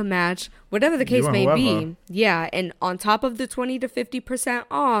co-host can match, whatever the case may be. Yeah, and on top of the 20 to 50%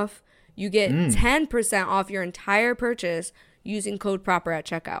 off, you get 10% off your entire purchase using code proper at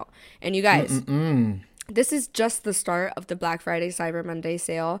checkout. And you guys, this is just the start of the Black Friday Cyber Monday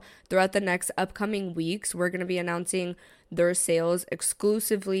sale. Throughout the next upcoming weeks, we're going to be announcing their sales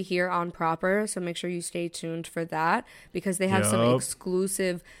exclusively here on Proper. So make sure you stay tuned for that, because they have some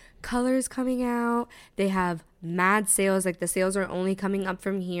exclusive colors coming out. They have mad sales. Like, the sales are only coming up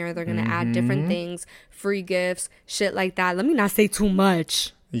from here. They're going to add different things, free gifts, shit like that. Let me not say too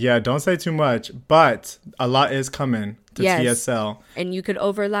much. Yeah, don't say too much, but a lot is coming to TSL. And you could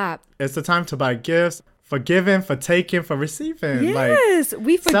overlap. It's the time to buy gifts, for giving, for taking, for receiving. Yes,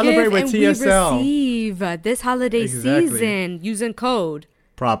 we forgive celebrate with and TSL. we receive this holiday season using code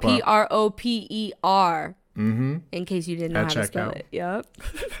Proper. PROPER. In case you didn't know how to spell it. Yep.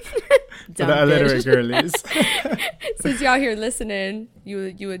 For the illiterate girlies. Since y'all here listening,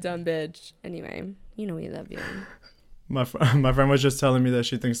 you a dumb bitch. Anyway, you know we love you. My friend was just telling me that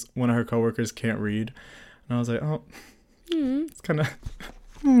she thinks one of her coworkers can't read, and I was like, oh, it's kind of.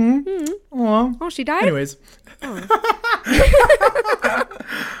 Oh, she died. Anyways.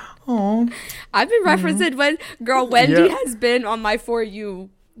 Oh. I've been referencing when Wendy has been on my For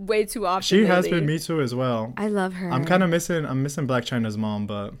You way too often. She has been, me too as well. I love her. I'm missing Black China's mom,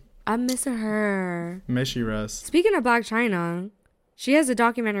 but I'm missing her. May she rest. Speaking of Black China, she has a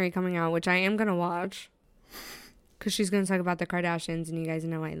documentary coming out, which I am gonna watch, because she's going to talk about the Kardashians, and you guys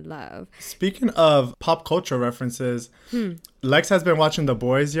know I love. Speaking of pop culture references, Lex has been watching The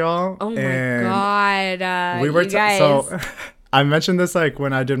Boys, y'all. Oh, my God. We were you guys. So I mentioned this, like,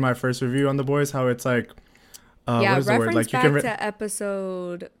 when I did my first review on The Boys, how it's like, what is the word? Reference Like, back to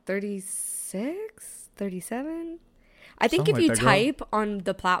episode 36, 37. I think if you type on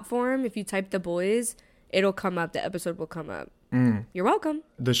the platform, if you type The Boys, it'll come up. The episode will come up. You're welcome.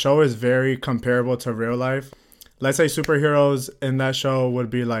 The show is very comparable to real life. Let's say superheroes in that show would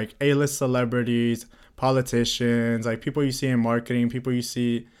be like A-list celebrities, politicians, like people you see in marketing, people you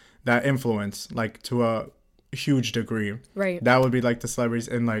see that influence, like, to a huge degree. Right. That would be like the celebrities,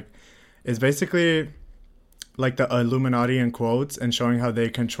 and like it's basically like the Illuminati in quotes, and showing how they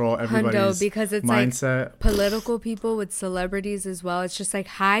control everybody's because it's mindset. Like political people with celebrities as well. It's just like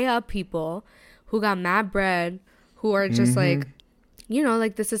high up people who got mad bread, who are just like, you know,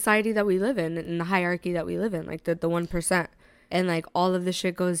 like the society that we live in and the hierarchy that we live in, like the 1%. And like all of the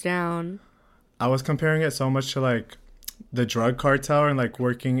shit goes down. I was comparing it so much to like the drug cartel and like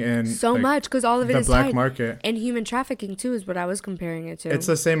working in so like, much, because all of it is the black tied. market, and human trafficking too is what I was comparing it to. It's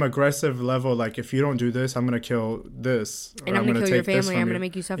the same aggressive level. Like, if you don't do this, I'm gonna kill this, and I'm gonna kill your family. I'm gonna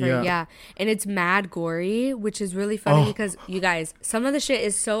make you suffer. Yeah. And it's mad gory, which is really funny because you guys, some of the shit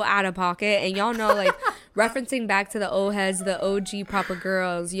is so out of pocket, and y'all know, like, referencing back to the old heads, the OG proper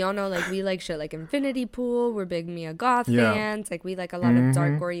girls, y'all know, like, we like shit like Infinity Pool. We're big Mia Goth fans. Like, we like a lot of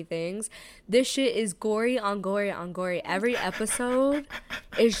dark gory things. This shit is gory on gory on gory. Every episode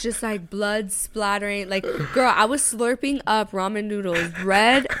is just like blood splattering. Like, girl, I was slurping up ramen noodles,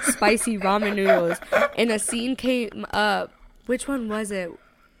 red spicy ramen noodles, and a scene came up. Which one was it?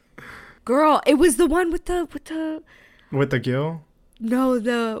 Girl, it was the one with the gill?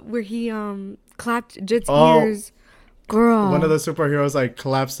 No, where he clapped Jit's ears. Girl, one of the superheroes like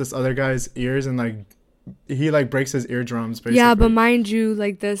claps this other guy's ears, and like he like breaks his eardrums basically. Yeah, but mind you,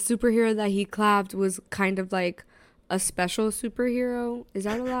 like, the superhero that he clapped was kind of like a special superhero. Is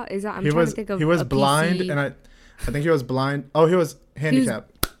that allowed? I'm trying to think of. He was blind, PC. and I think he was blind. Oh, he was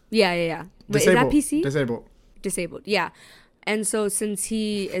handicapped. Yeah. Wait, is that PC? Disabled. Yeah. And so since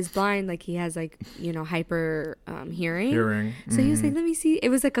he is blind, like, he has, like, you know, hyper hearing. So he was like, let me see. It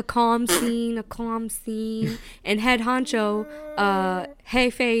was like a calm scene. And head honcho,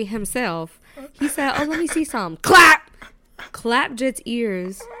 Heifei himself, he said, oh, let me see some. Clap Jit's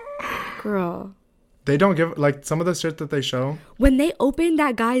ears. Girl. They don't give, like, some of the shit that they show. When they opened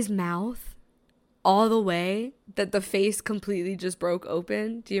that guy's mouth all the way, that the face completely just broke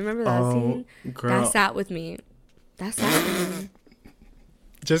open. Do you remember that scene? Girl. That sat with me.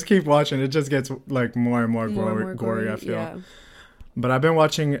 Just keep watching. It just gets like more and more gory, I feel. Yeah. But I've been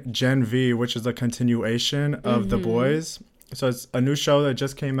watching Gen V, which is a continuation of The Boys. So it's a new show that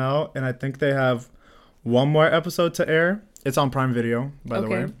just came out, and I think they have one more episode to air. It's on Prime Video, by the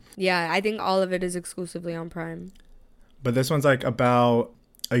way. Yeah, I think all of it is exclusively on Prime. But this one's like about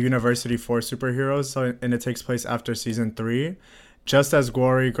a university for superheroes, and it takes place after season 3. Just as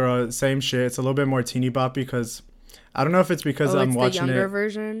gory, girl. Same shit. It's a little bit more teeny boppy because I don't know if it's because I'm watching the younger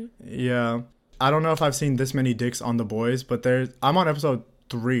version. Yeah, I don't know if I've seen this many dicks on The Boys, but I'm on episode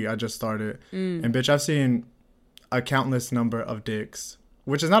 3. I just started, and bitch, I've seen a countless number of dicks,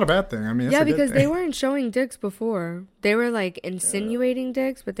 which is not a bad thing. I mean, yeah, because they weren't showing dicks before. They were like insinuating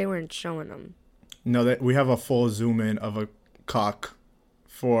dicks, but they weren't showing them. No, we have a full zoom in of a cock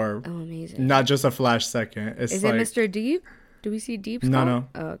for Oh, amazing. not just a flash second. It's Is like, it Mr. Deep? Do we see Deep's No, cock? no.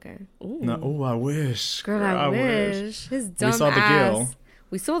 Oh, okay. Ooh. no, oh, I wish. Girl, I wish. His dumb saw the ass. gill.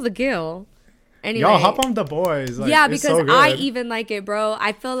 We saw the gill. Anyway. Y'all hop on The Boys. Like, yeah, it's because so I good. even like it, bro.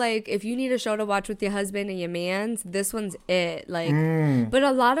 I feel like if you need a show to watch with your husband and your mans, this one's it. Like, but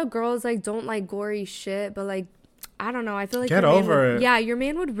a lot of girls like don't like gory shit. But like, I don't know. I feel like Get your man over would, it. Yeah, your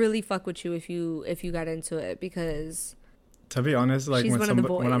man would really fuck with you if you got into it because To be honest, like she's when one of the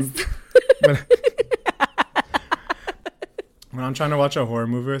somebody, boys. when I'm trying to watch a horror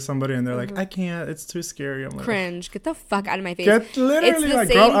movie with somebody and they're like, I can't, it's too scary. I'm like, Cringe. Get the fuck out of my face. Get literally the like,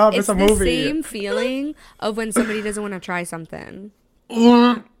 grow up. It's a the movie. same feeling of when somebody doesn't want to try something.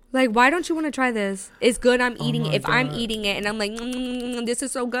 Like, why don't you want to try this? It's good. I'm eating it. If I'm God. eating it and I'm like, this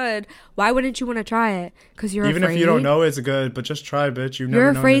is so good, why wouldn't you want to try it? Because you're even afraid. if you don't know it's good, but just try, bitch. You never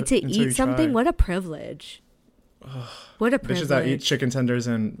You're know afraid to until you eat something? try. What a privilege. What a privilege. Bitches that eat chicken tenders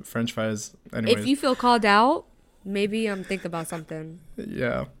and French fries. Anyways, If you feel called out, maybe think about something.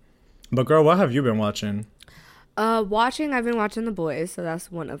 yeah. But girl, what have you been watching? I've been watching The Boys, so that's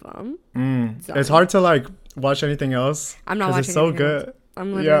one of them. It's hard to like watch anything else. I'm not 'cause watching it's so anything good. else.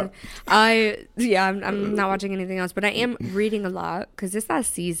 I'm literally, I'm not watching anything else, but I am reading a lot because it's that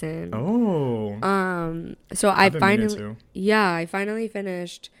season. Oh. So I've been meaning to. I finally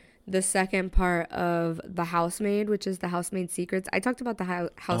finished the second part of The Housemaid, which is The Housemaid Secrets. I talked about The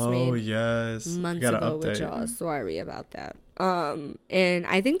Housemaid Oh yes. months Gotta ago with update. y'all. Sorry about that. And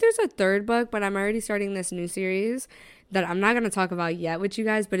I think there's a third book, but I'm already starting this new series that I'm not going to talk about yet with you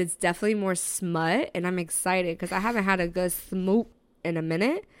guys, but it's definitely more smut, and I'm excited because I haven't had a good smoke in a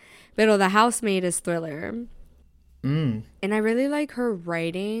minute. But The Housemaid is thriller. And I really like her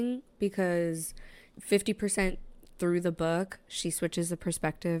writing because 50% through the book, she switches the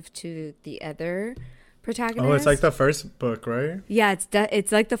perspective to the other protagonist. Oh, it's like the first book, right? Yeah,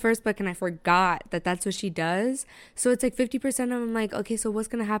 it's like the first book, and I forgot that that's what she does. So it's like 50% of them like, okay, so what's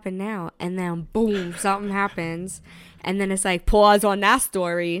going to happen now? And then boom, something happens. And then it's like, pause on that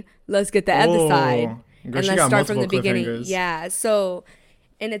story. Let's get the other side. Girl, And she let's got start from the multiple beginning. cliffhangers. Yeah, so...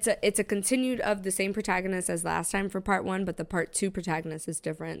 And it's a continued of the same protagonist as last time for part 1, but the part 2 protagonist is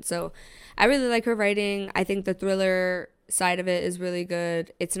different. So I really like her writing. I think the thriller side of it is really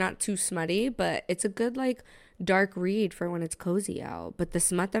good. It's not too smutty, but it's a good like dark read for when it's cozy out. But the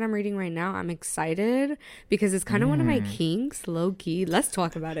smut that I'm reading right now, I'm excited because it's kind of one of my kinks, low key. Let's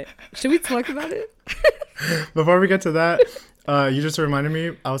talk about it. Should we talk about it? Before we get to that, you just reminded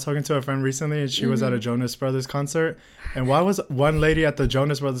me, I was talking to a friend recently and she was at a Jonas Brothers concert. And why was one lady at the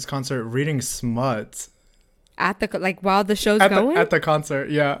Jonas Brothers concert reading smut? At the while the show's At going? the concert,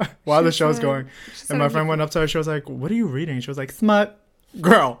 yeah. While the show's said- going. said And my friend went up to her, she was like, what are you reading? She was like, smut.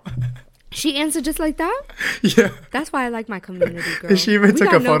 Girl. She answered just like that? Yeah. That's why I like my community, girl. And she even We took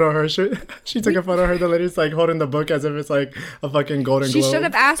a got no- photo of her. She took a photo of her. The lady's like holding the book as if it's like a fucking golden She globe. should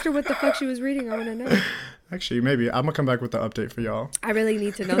have asked her what the fuck she was reading. I want to know. Actually, maybe. I'm going to come back with the update for y'all. I really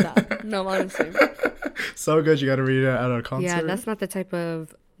need to know that. No, honestly. So good. You got to read it at a concert. Yeah, that's not the type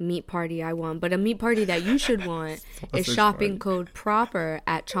of meat party I want. But a meat party that you should want is Sausage shopping code proper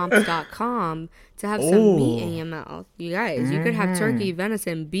at chomps.com to have some meat in your mouth. You guys, you could have turkey,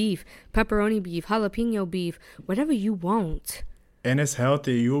 venison, beef, pepperoni beef, jalapeno beef, whatever you want. And it's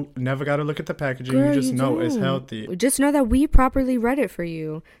healthy. You never got to look at the packaging. Girl, you just know it's don't. healthy. Just know that we properly read it for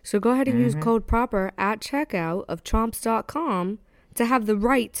you. So go ahead and use code proper at checkout of chomps.com to have the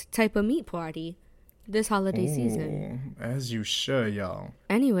right type of meat party this holiday season. Ooh, as you should, y'all.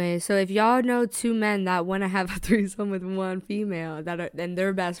 Anyway, so if y'all know 2 men that want to have a threesome with 1 female and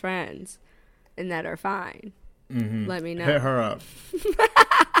they're best friends and that are fine, let me know. Hit her up.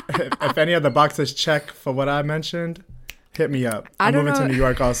 if any of the boxes check for what I mentioned, hit me up. I'm don't moving to know. New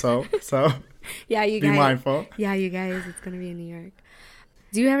York also, so Yeah, you be guys. mindful. Yeah, you guys. It's gonna be in New York.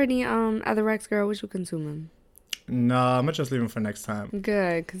 Do you have any other Rex, girl? What you consuming? Nah, I'm gonna just leave them for next time.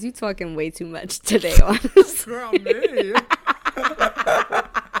 Good, cause you talking way too much today. Honestly. Girl, me.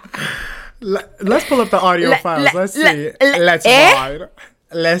 Let's pull up the audio files. Let's see. Let's ride.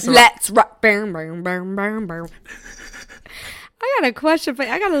 Let's rock. Bam, bam, bam, bam, bam. I got a question for you.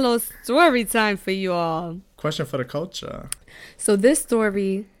 I got a little story time for you all. Question for the culture. So this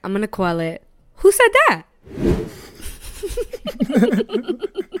story, I'm gonna call it. Who said that?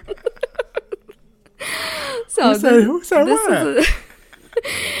 So Who said this what? is a,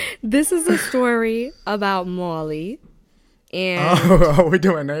 this is a story about Molly. And Oh, we're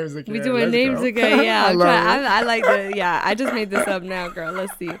doing names again. we doing Let's names go. again. Yeah, I love it. I like the. Yeah, I just made this up now, girl.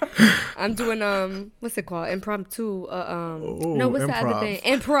 Let's see. I'm doing what's it called? Impromptu. No, what's the other improv. thing?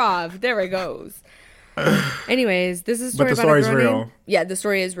 Improv. There it goes. Anyways, this is a But story the about a story's girl real. named- Yeah, the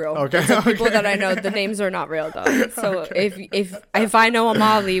story is real. Okay, The people okay. that I know, the names are not real though. So if I know a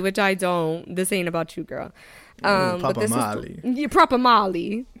Molly, which I don't, this ain't about you, girl. But Papa this Molly. is you proper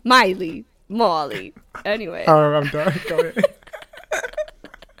Molly, Molly. Anyway, Oh, I'm done. Go ahead.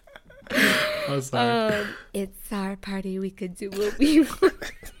 I'm sorry. it's our party. We could do what we want.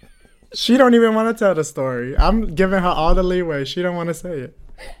 She don't even want to tell the story. I'm giving her all the leeway. She don't want to say it.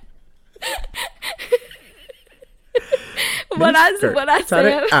 What I Tat said.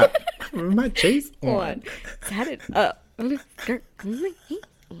 it up. My chase on. On. Tat it up.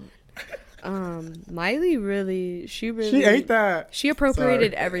 Miley really She ate that. She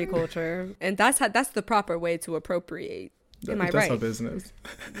appropriated Sorry. every culture, and that's the proper way to appropriate. Am I That's right? her business.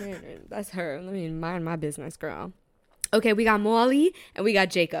 Man, that's her. Let me mind my business, girl. Okay, we got Molly and we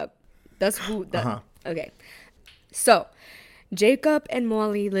got Jacob. That's who. Okay, so Jacob and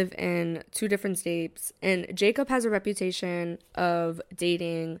Molly live in two different states, and Jacob has a reputation of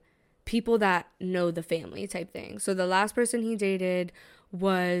dating people that know the family type thing. So the last person he dated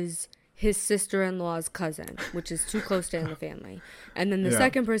was his sister-in-law's cousin, which is too close to in the family. And then the Yeah.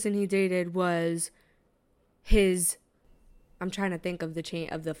 second person he dated was his, I'm trying to think of the chain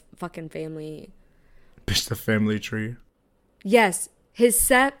of the fucking family. Bitch, the family tree. Yes, his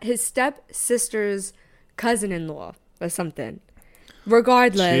step sister's cousin-in-law or something.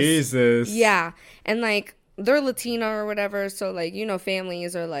 Regardless. Jesus. Yeah. And like they're Latino or whatever, so like, you know,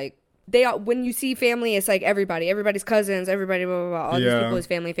 families are like they are, when you see family, it's like everybody's cousins, everybody, blah, blah, blah. All these Yeah. people is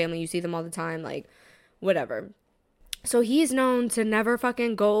family. You see them all the time, like, whatever. So he's known to never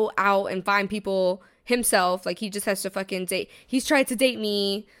fucking go out and find people himself. Like, he just has to fucking date. He's tried to date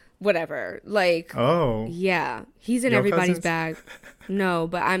me, whatever. Like, Oh. yeah. He's in Your everybody's cousins? bag. No,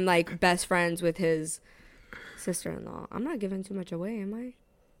 but I'm, like, best friends with his sister-in-law. I'm not giving too much away, am I?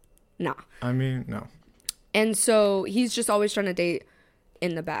 Nah. I mean, no. And so he's just always trying to date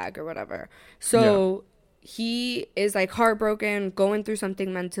in the bag or whatever. So he is like heartbroken, going through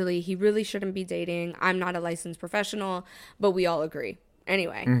something mentally. He really shouldn't be dating. I'm not a licensed professional, but we all agree.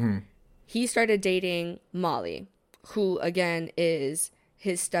 Anyway, he started dating Molly, who again is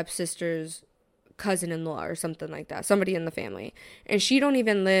his stepsister's cousin-in-law or something like that. Somebody in the family. And she don't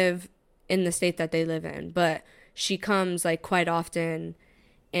even live in the state that they live in, but she comes like quite often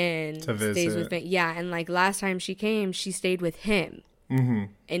and To stays visit. with me. Yeah, and like last time she came, she stayed with him.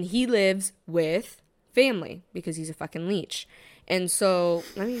 And he lives with family because he's a fucking leech. And so,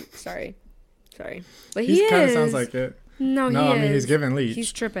 sorry. But he kind of is. sounds like it. No, he No, I is. mean, he's giving leech.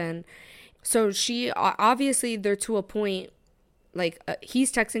 He's tripping. So she, obviously, they're to a point, like, he's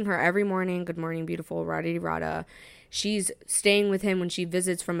texting her every morning, good morning, beautiful, rada-de-rada. She's staying with him when she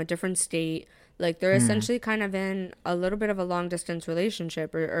visits from a different state. Like, they're essentially kind of in a little bit of a long-distance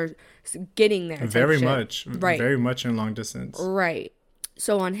relationship or getting there. type Very shit. much. Right. Very much in long distance. Right.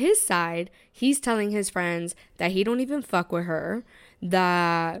 So on his side, he's telling his friends that he don't even fuck with her,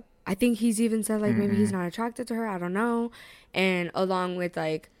 that I think he's even said like maybe he's not attracted to her, I don't know. And along with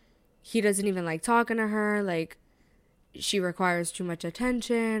like he doesn't even like talking to her, like she requires too much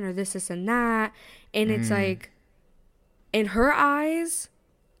attention or this and that. And it's like in her eyes,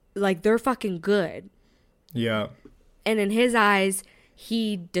 like they're fucking good. Yeah. And in his eyes,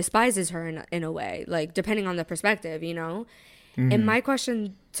 he despises her in a way, like depending on the perspective, you know? And my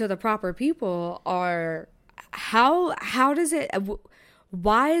question to the proper people are how does it,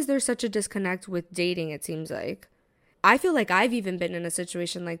 why is there such a disconnect with dating? It seems like I feel like I've even been in a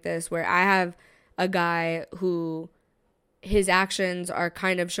situation like this where I have a guy who his actions are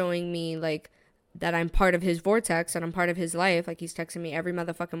kind of showing me like that I'm part of his vortex and I'm part of his life. Like he's texting me every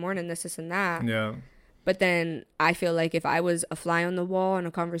motherfucking morning, this and that. Yeah. But then I feel like if I was a fly on the wall in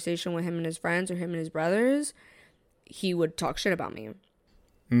a conversation with him and his friends or him and his brothers, he would talk shit about me.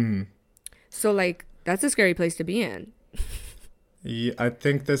 So, like, that's a scary place to be in. Yeah, I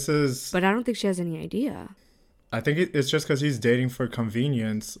think this is. But I don't think she has any idea. I think it's just because he's dating for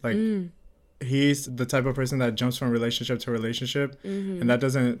convenience. Like, he's the type of person that jumps from relationship to relationship. And that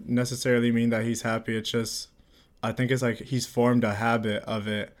doesn't necessarily mean that he's happy. It's just, I think it's like he's formed a habit of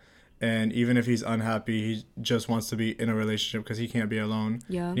it. And even if he's unhappy, he just wants to be in a relationship because he can't be alone.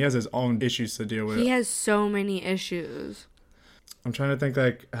 Yeah. He has his own issues to deal with. He has so many issues. I'm trying to think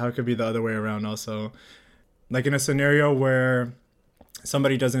like how it could be the other way around also. Like in a scenario where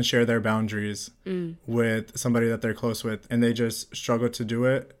somebody doesn't share their boundaries with somebody that they're close with and they just struggle to do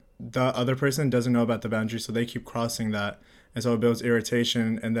it, the other person doesn't know about the boundaries, so they keep crossing that. And so it builds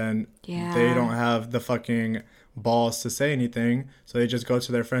irritation, and then they don't have the fucking balls to say anything, so they just go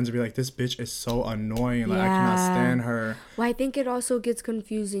to their friends and be like, this bitch is so annoying, like I cannot stand her. Well, I think it also gets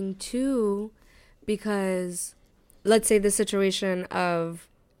confusing too Because let's say the situation of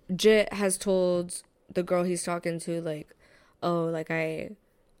Jit has told the girl he's talking to, like, oh, like, I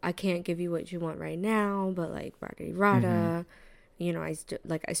can't give you what you want right now, but, like, rada rada, you know, I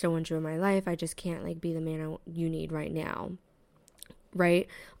still want you in my life. I just can't, like, be the man you need right now. Right?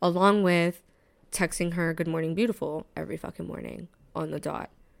 Along with texting her good morning beautiful every fucking morning on the dot.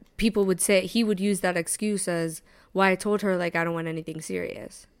 People would say, he would use that excuse as, why I told her, like, I don't want anything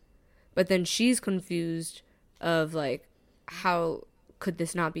serious. But then she's confused of, like, how could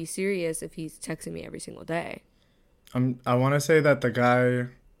this not be serious if he's texting me every single day? I want to say that the guy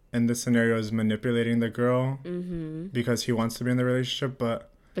in this scenario is manipulating the girl because he wants to be in the relationship, but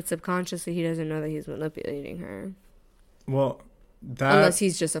subconsciously he doesn't know that he's manipulating her. Well, that... Unless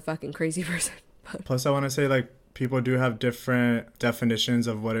he's just a fucking crazy person. Plus, I want to say, like, people do have different definitions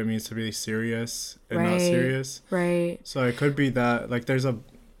of what it means to be serious and not serious. Right. So it could be that, like, there's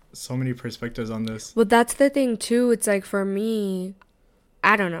so many perspectives on this. Well, that's the thing, too. It's like, for me,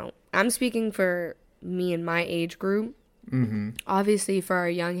 I don't know. I'm speaking for me and my age group. Obviously, for our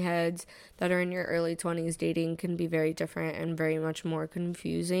young heads that are in your early 20s, dating can be very different and very much more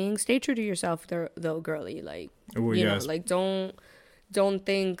confusing. Stay true to yourself, though, girly. Like, you know, like, don't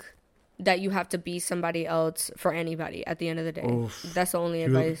think that you have to be somebody else for anybody at the end of the day. Oof. That's the only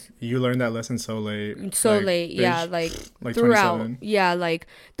advice. You learned that lesson so late. So like, late, yeah. Like throughout. 27. Yeah, like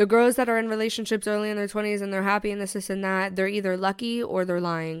the girls that are in relationships early in their 20s and they're happy and this and that, they're either lucky or they're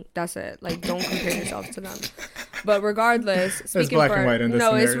lying. That's it. Like, don't compare yourself to them. But regardless, speaking it's black and white in this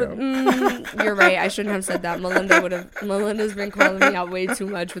scenario. You're right. I shouldn't have said that. Melinda's been calling me out way too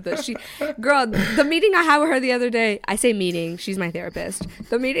much with this. Girl, the meeting I had with her the other day, I say meeting, she's my therapist.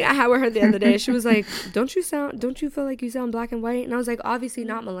 The meeting I had with her the other day, she was like, don't you feel like you sound black and white? And I was like, obviously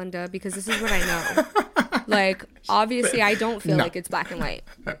not, Melinda, because this is what I know. Like, obviously I don't feel like it's black and white.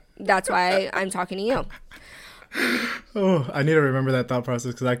 That's why I'm talking to you. Oh, I need to remember that thought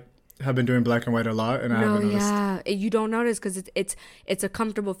process because I have been doing black and white a lot and I haven't noticed. Yeah, you don't notice because it's a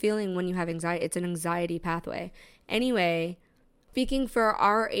comfortable feeling when you have anxiety. It's an anxiety pathway. Anyway, speaking for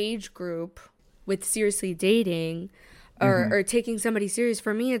our age group with seriously dating or taking somebody serious,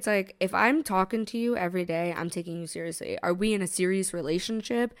 for me it's like, if I'm talking to you every day, I'm taking you seriously. Are we in a serious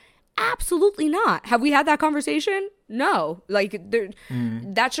relationship? Absolutely not. Have we had that conversation? No. Like,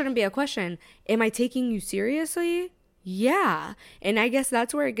 that shouldn't be a question. Am I taking you seriously? Yeah. And I guess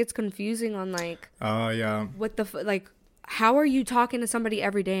that's where it gets confusing on, like, yeah, what the like, how are you talking to somebody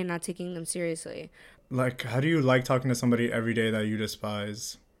every day and not taking them seriously? Like, how do you like talking to somebody every day that you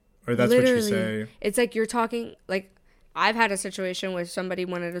despise? Or that's Literally, what you say. It's like you're talking, like, I've had a situation where somebody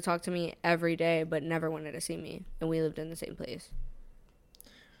wanted to talk to me every day but never wanted to see me, and we lived in the same place.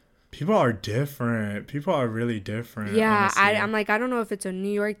 People are different. People are really different. Yeah, I'm like, I don't know if it's a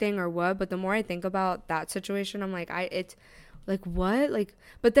New York thing or what, but the more I think about that situation, I'm like, it's like, what? Like,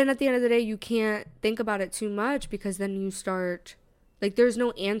 but then at the end of the day, you can't think about it too much because then you start, like, there's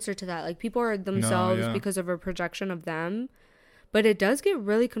no answer to that. Like, people are themselves because of a projection of them. But it does get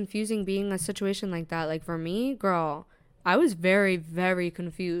really confusing being in a situation like that. Like, for me, girl, I was very, very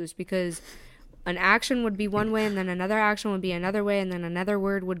confused because an action would be one way and then another action would be another way and then another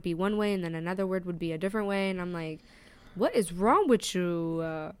word would be one way and then another word would be a different way. And I'm like, what is wrong with you?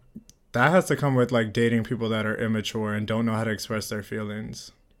 That has to come with, like, dating people that are immature and don't know how to express their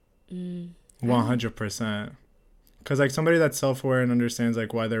feelings. 100%. Because, like, somebody that's self-aware and understands,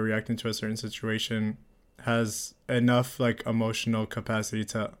 like, why they're reacting to a certain situation has enough, like, emotional capacity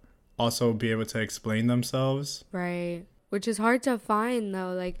to also be able to explain themselves. Right. Which is hard to find,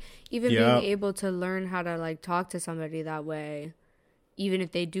 though. Like, even being able to learn how to, like, talk to somebody that way, even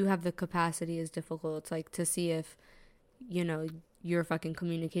if they do have the capacity, is difficult. It's like, to see if, you know, your fucking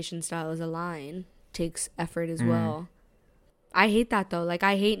communication style is aligned takes effort as well. I hate that, though. Like,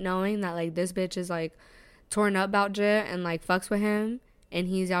 I hate knowing that, like, this bitch is, like, torn up about Jit and, like, fucks with him, and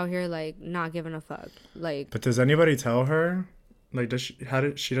he's out here, like, not giving a fuck. Like, but does anybody tell her? Like,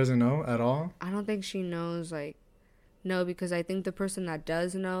 she doesn't know at all? I don't think she knows, like, no, because I think the person that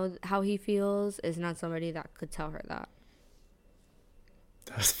does know how he feels is not somebody that could tell her that.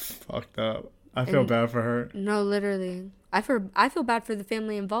 That's fucked up. I feel bad for her. No, literally. I feel bad for the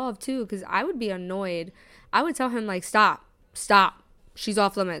family involved, too, because I would be annoyed. I would tell him, like, stop. She's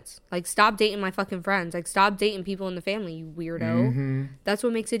off limits. Like, stop dating my fucking friends. Like, stop dating people in the family, you weirdo. That's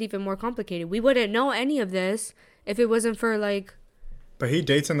what makes it even more complicated. We wouldn't know any of this if it wasn't for, like... But he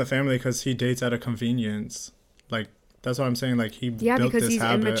dates in the family because he dates out of convenience. Like, that's what I'm saying. Like, he built this habit. Yeah, because he's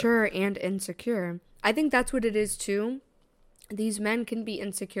immature and insecure. I think that's what it is, too. These men can be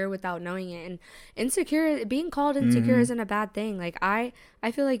insecure without knowing it. And being called insecure isn't a bad thing. Like, I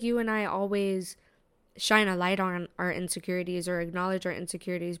feel like you and I always shine a light on our insecurities or acknowledge our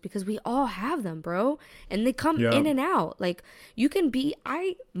insecurities, because we all have them, bro. And they come in and out. Like, you can be,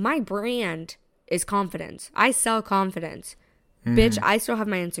 my brand is confidence. I sell confidence. Bitch, I still have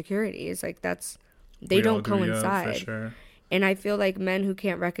my insecurities. Like, they don't coincide. Yeah, for sure. And I feel like men who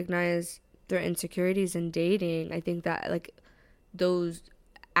can't recognize their insecurities in dating, I think that, like, those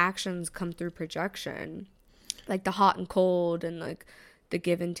actions come through projection. Like the hot and cold and, like, the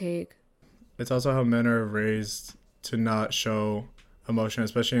give and take. It's also how men are raised to not show emotion,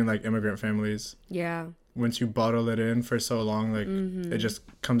 especially in, like, immigrant families. Yeah. Once you bottle it in for so long, like, it just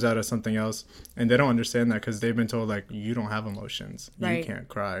comes out as something else. And they don't understand that because they've been told, like, you don't have emotions. Right. You can't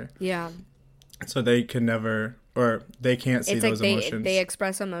cry. Yeah. So they can never, or they can't see those emotions. They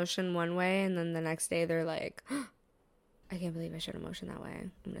express emotion one way, and then the next day they're like, I can't believe I showed emotion that way.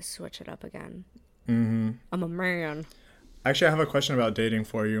 I'm going to switch it up again. I'm a man. Actually, I have a question about dating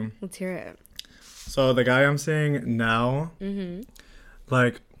for you. Let's hear it. So the guy I'm seeing now,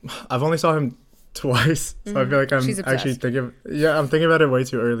 like, I've only saw him twice, so I feel like I'm actually I'm thinking about it way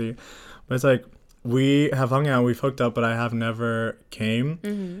too early. But it's like, we have hung out, we've hooked up, but I have never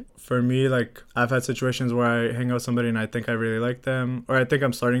came. For me, like, I've had situations where I hang out with somebody and I think I really like them, or I think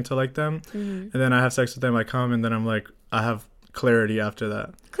I'm starting to like them, and then I have sex with them, I come, and then I'm like, I have clarity after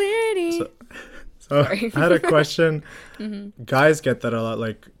that. Clarity. So I had a question. Guys get that a lot,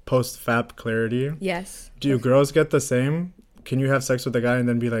 like, post-FAP clarity. Yes. Do you girls get the same? Can you have sex with a guy and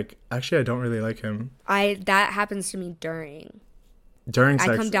then be like, actually, I don't really like him? That happens to me during sex.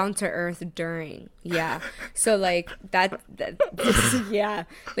 I come down to earth during. Yeah. So, like, that yeah.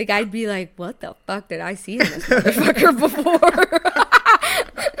 Like, I'd be like, what the fuck did I see in this motherfucker before?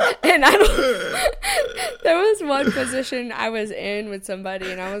 And I don't, there was one position I was in with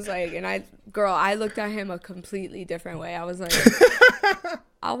somebody, and I was like, I looked at him a completely different way. I was like,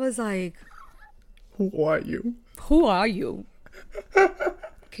 who are you? Who are you?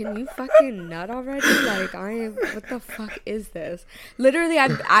 Can you fucking nut already? Like, what the fuck is this? Literally,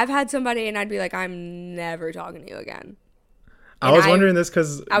 I've had somebody, and I'd be like, I'm never talking to you again. I was wondering this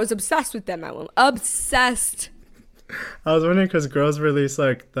because I was obsessed with them. Obsessed. I was wondering because girls release,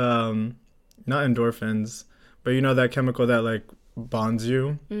 like, the not endorphins, but you know that chemical that, like, bonds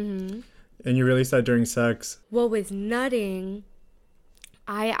you, and you release that during sex. Well, with nutting,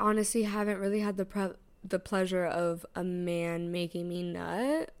 I honestly haven't really had the pleasure of a man making me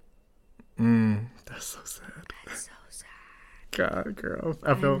nut. That's so sad. That's so sad. God, girl,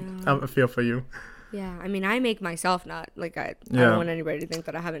 I feel for you. Yeah, I mean, I make myself nut. Like, I don't want anybody to think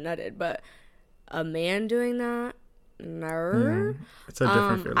that I haven't nutted, but a man doing that, no. It's a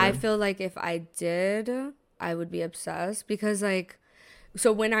different feeling. I feel like if I did, I would be obsessed, because, like,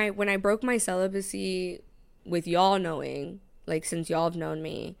 so when I broke my celibacy with y'all knowing, like, since y'all have known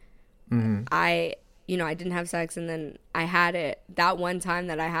me, I didn't have sex, and then I had it. That one time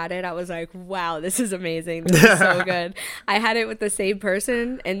that I had it, I was like, wow, this is amazing. This is so good. I had it with the same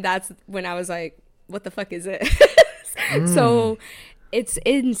person, and that's when I was like, what the fuck is it? So it's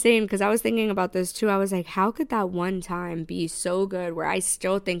insane, because I was thinking about this too. I was like, how could that one time be so good where I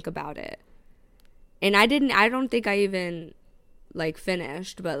still think about it? And I don't think I even, like,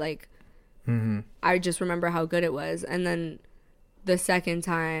 finished, but, like, I just remember how good it was. And then the second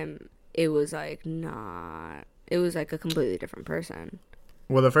time, it was like, nah, it was like a completely different person.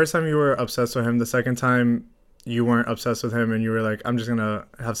 Well, the first time you were obsessed with him, the second time you weren't obsessed with him, and you were like, I'm just gonna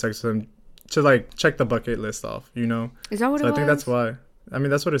have sex with him to, like, check the bucket list off, you know? Is that what it was? I think that's why. I mean,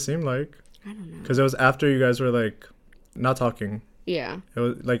 that's what it seemed like. I don't know. Because it was after you guys were, like, not talking. Yeah. It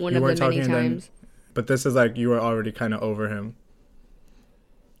was like one you of weren't the many talking, times. But this is like you were already kind of over him.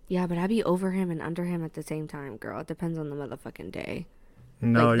 Yeah, but I'd be over him and under him at the same time, girl. It depends on the motherfucking day.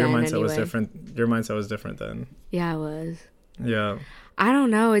 No, like your mindset was different. Your mindset was different then. Yeah, it was. Yeah. I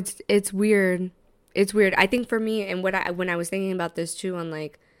don't know. It's weird. It's weird. I think for me, and when I was thinking about this too, on,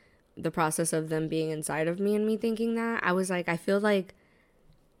 like, the process of them being inside of me and me thinking that, I was like, I feel like,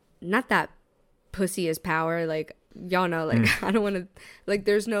 not that pussy is power, like, y'all know, like, I don't want to, like,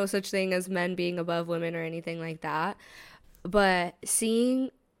 there's no such thing as men being above women or anything like that, but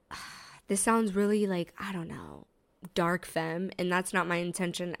seeing, this sounds really, like, I don't know, dark femme, and that's not my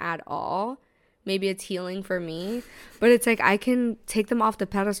intention at all. Maybe it's healing for me, but it's like I can take them off the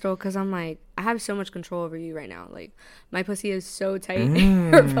pedestal because I'm like, I have so much control over you right now. Like, my pussy is so tight.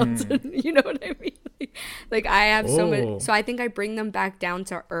 You know what I mean? Like I have so much. So I think I bring them back down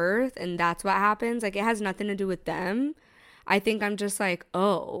to earth, and that's what happens. Like, it has nothing to do with them. I think I'm just like,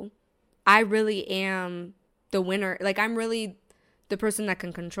 oh, I really am the winner. Like, I'm really the person that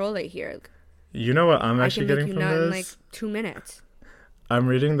can control it here. You know what I'm actually getting from this? I can make you nut in like 2 minutes. I'm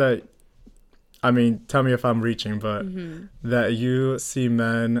reading that I mean, tell me if I'm reaching, but that you see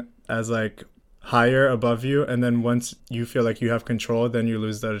men as like higher above you, and then once you feel like you have control, then you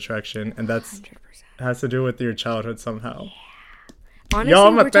lose that attraction, and that's 100%. has to do with your childhood somehow. Honestly, Yo,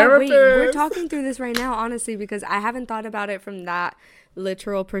 I'm a therapist. we're talking through this right now, honestly, because I haven't thought about it from that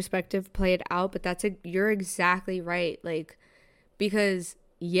literal perspective played out, but you're exactly right. Like, because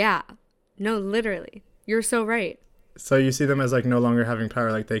no, literally, you're so right. So you see them as like no longer having power,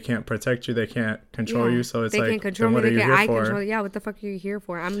 like they can't protect you, they can't control you. So it's they like, can't control then me. what are you here for? Control. Yeah, what the fuck are you here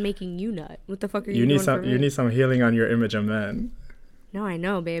for? I'm making you nut. What the fuck are You doing need some. for me? You need some healing on your image of men. No, I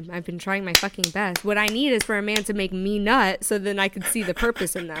know, babe. I've been trying my fucking best. What I need is for a man to make me nut, so then I can see the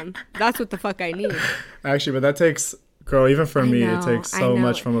purpose in them. That's what the fuck I need. Actually, but that takes, girl. Even for me, know, it takes I so know.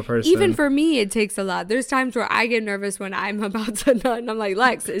 much from a person. Even for me, it takes a lot. There's times where I get nervous when I'm about to nut, and I'm like,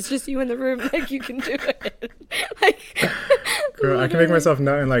 Lex, it's just you in the room. Like, you can do it. Like, girl, I can make myself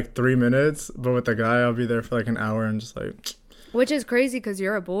nut in like 3 minutes, but with the guy, I'll be there for like an hour and just like. which is crazy because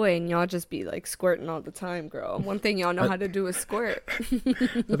you're a boy and y'all just be like squirting all the time, girl. One thing y'all know how to do is squirt. I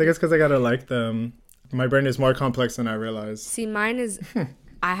think it's because I gotta like them. My brain is more complex than I realize. See, mine is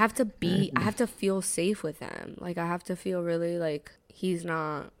I have to feel safe with him. Like, I have to feel really like he's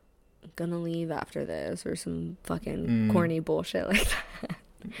not gonna leave after this or some fucking corny bullshit like that.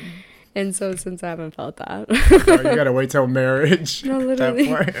 And so since I haven't felt that, Girl, you gotta wait till marriage. no, at that literally,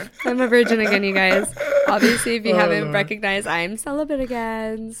 point. I'm a virgin again, you guys. Obviously, if you Oh, haven't Lord. recognized, I'm celibate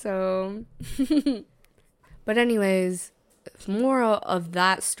again. So, but anyways, moral of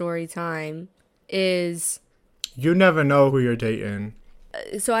that story time is, You never know who you're dating.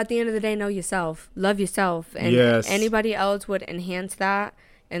 so at the end of the day, know yourself, love yourself, and Yes. anybody else would enhance that.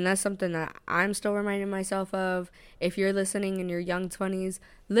 And that's something that I'm still reminding myself of. If you're listening in your young 20s,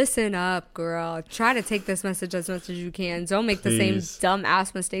 listen up, girl. Try to take this message as much as you can. Don't make the same Please. dumb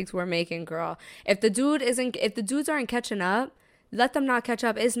ass mistakes we're making, girl. If the dudes aren't catching up, let them not catch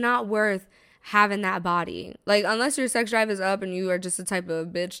up. It's not worth having that body. Like, unless your sex drive is up and you are just the type of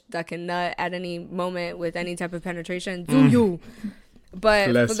bitch that can nut at any moment with any type of penetration, do you? But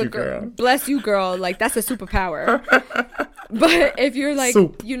Bless for the you, girl. bless you, girl. Like, that's a superpower. But if you're like,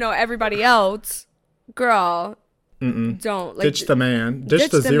 Soup. everybody else, girl, don't. Like, Ditch the man. Ditch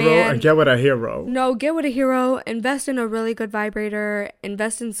the the zero man. and get with a hero. no, get with a hero. Invest in a really good vibrator.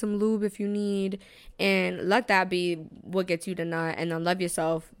 Invest in some lube if you need. And let that be what gets you to nut. And then love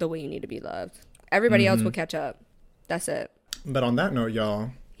yourself the way you need to be loved. Everybody else will catch up. That's it. But on that note,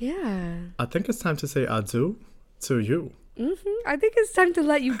 y'all, Yeah. I think it's time to say adieu to you. I think it's time to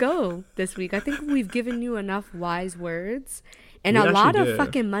let you go this week. I think we've given you enough wise words and We a lot actually of did.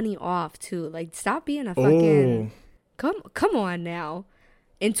 fucking money off too. Like, stop being a fucking Oh, come on now.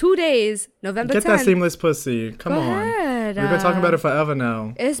 In 2 days, November get 10th. that seamless pussy. Come Go on. ahead. We've been talking about it forever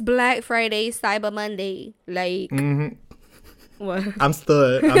now. It's Black Friday, Cyber Monday. Like, what? I'm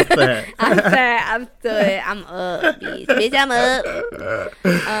stood. I'm fat. I'm fat. I'm stood. I'm up, bitch. Bitch, I'm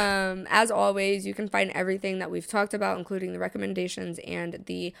up. As always, you can find everything that we've talked about, including the recommendations and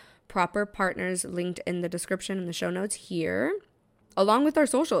the proper partners, linked in the description and the show notes here, along with our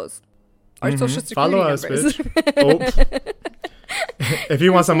socials. Our social security Follow us, numbers. bitch. Oh. If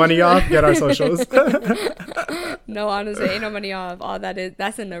you want some money off, get our socials. No, honestly, ain't no money off. All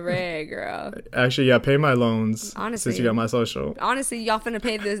that's in the red, girl. Actually, yeah, pay my loans. Honestly. Since you got my social. Honestly, y'all finna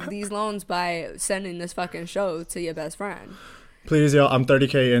pay these loans by sending this fucking show to your best friend. Please, y'all, I'm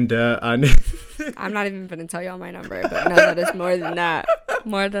 30K in debt. I need. I'm not even gonna tell y'all my number, but know that it's more than that.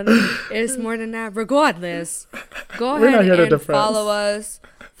 It's more than that. Regardless, go We're not ahead here to and depress.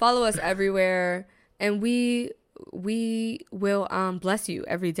 follow us everywhere, and we will bless you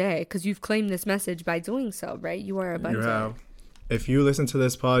every day because you've claimed this message by doing so, right? You are You abundant. have. If you listen to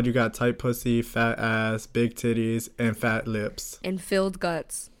this pod, you got tight pussy, fat ass, big titties, and fat lips. And filled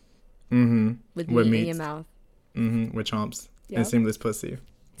guts Mm-hmm. with With meat in meat. your mouth. Mm-hmm. With chomps. Yep. And seamless pussy.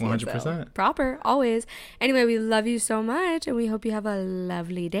 100%. TSL. Proper, always. Anyway, we love you so much, and we hope you have a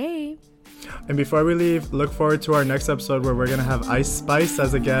lovely day. And before we leave, look forward to our next episode where we're going to have Ice Spice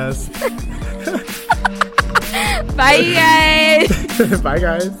as a guest. Bye, you guys. Bye,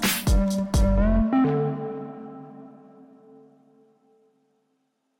 guys.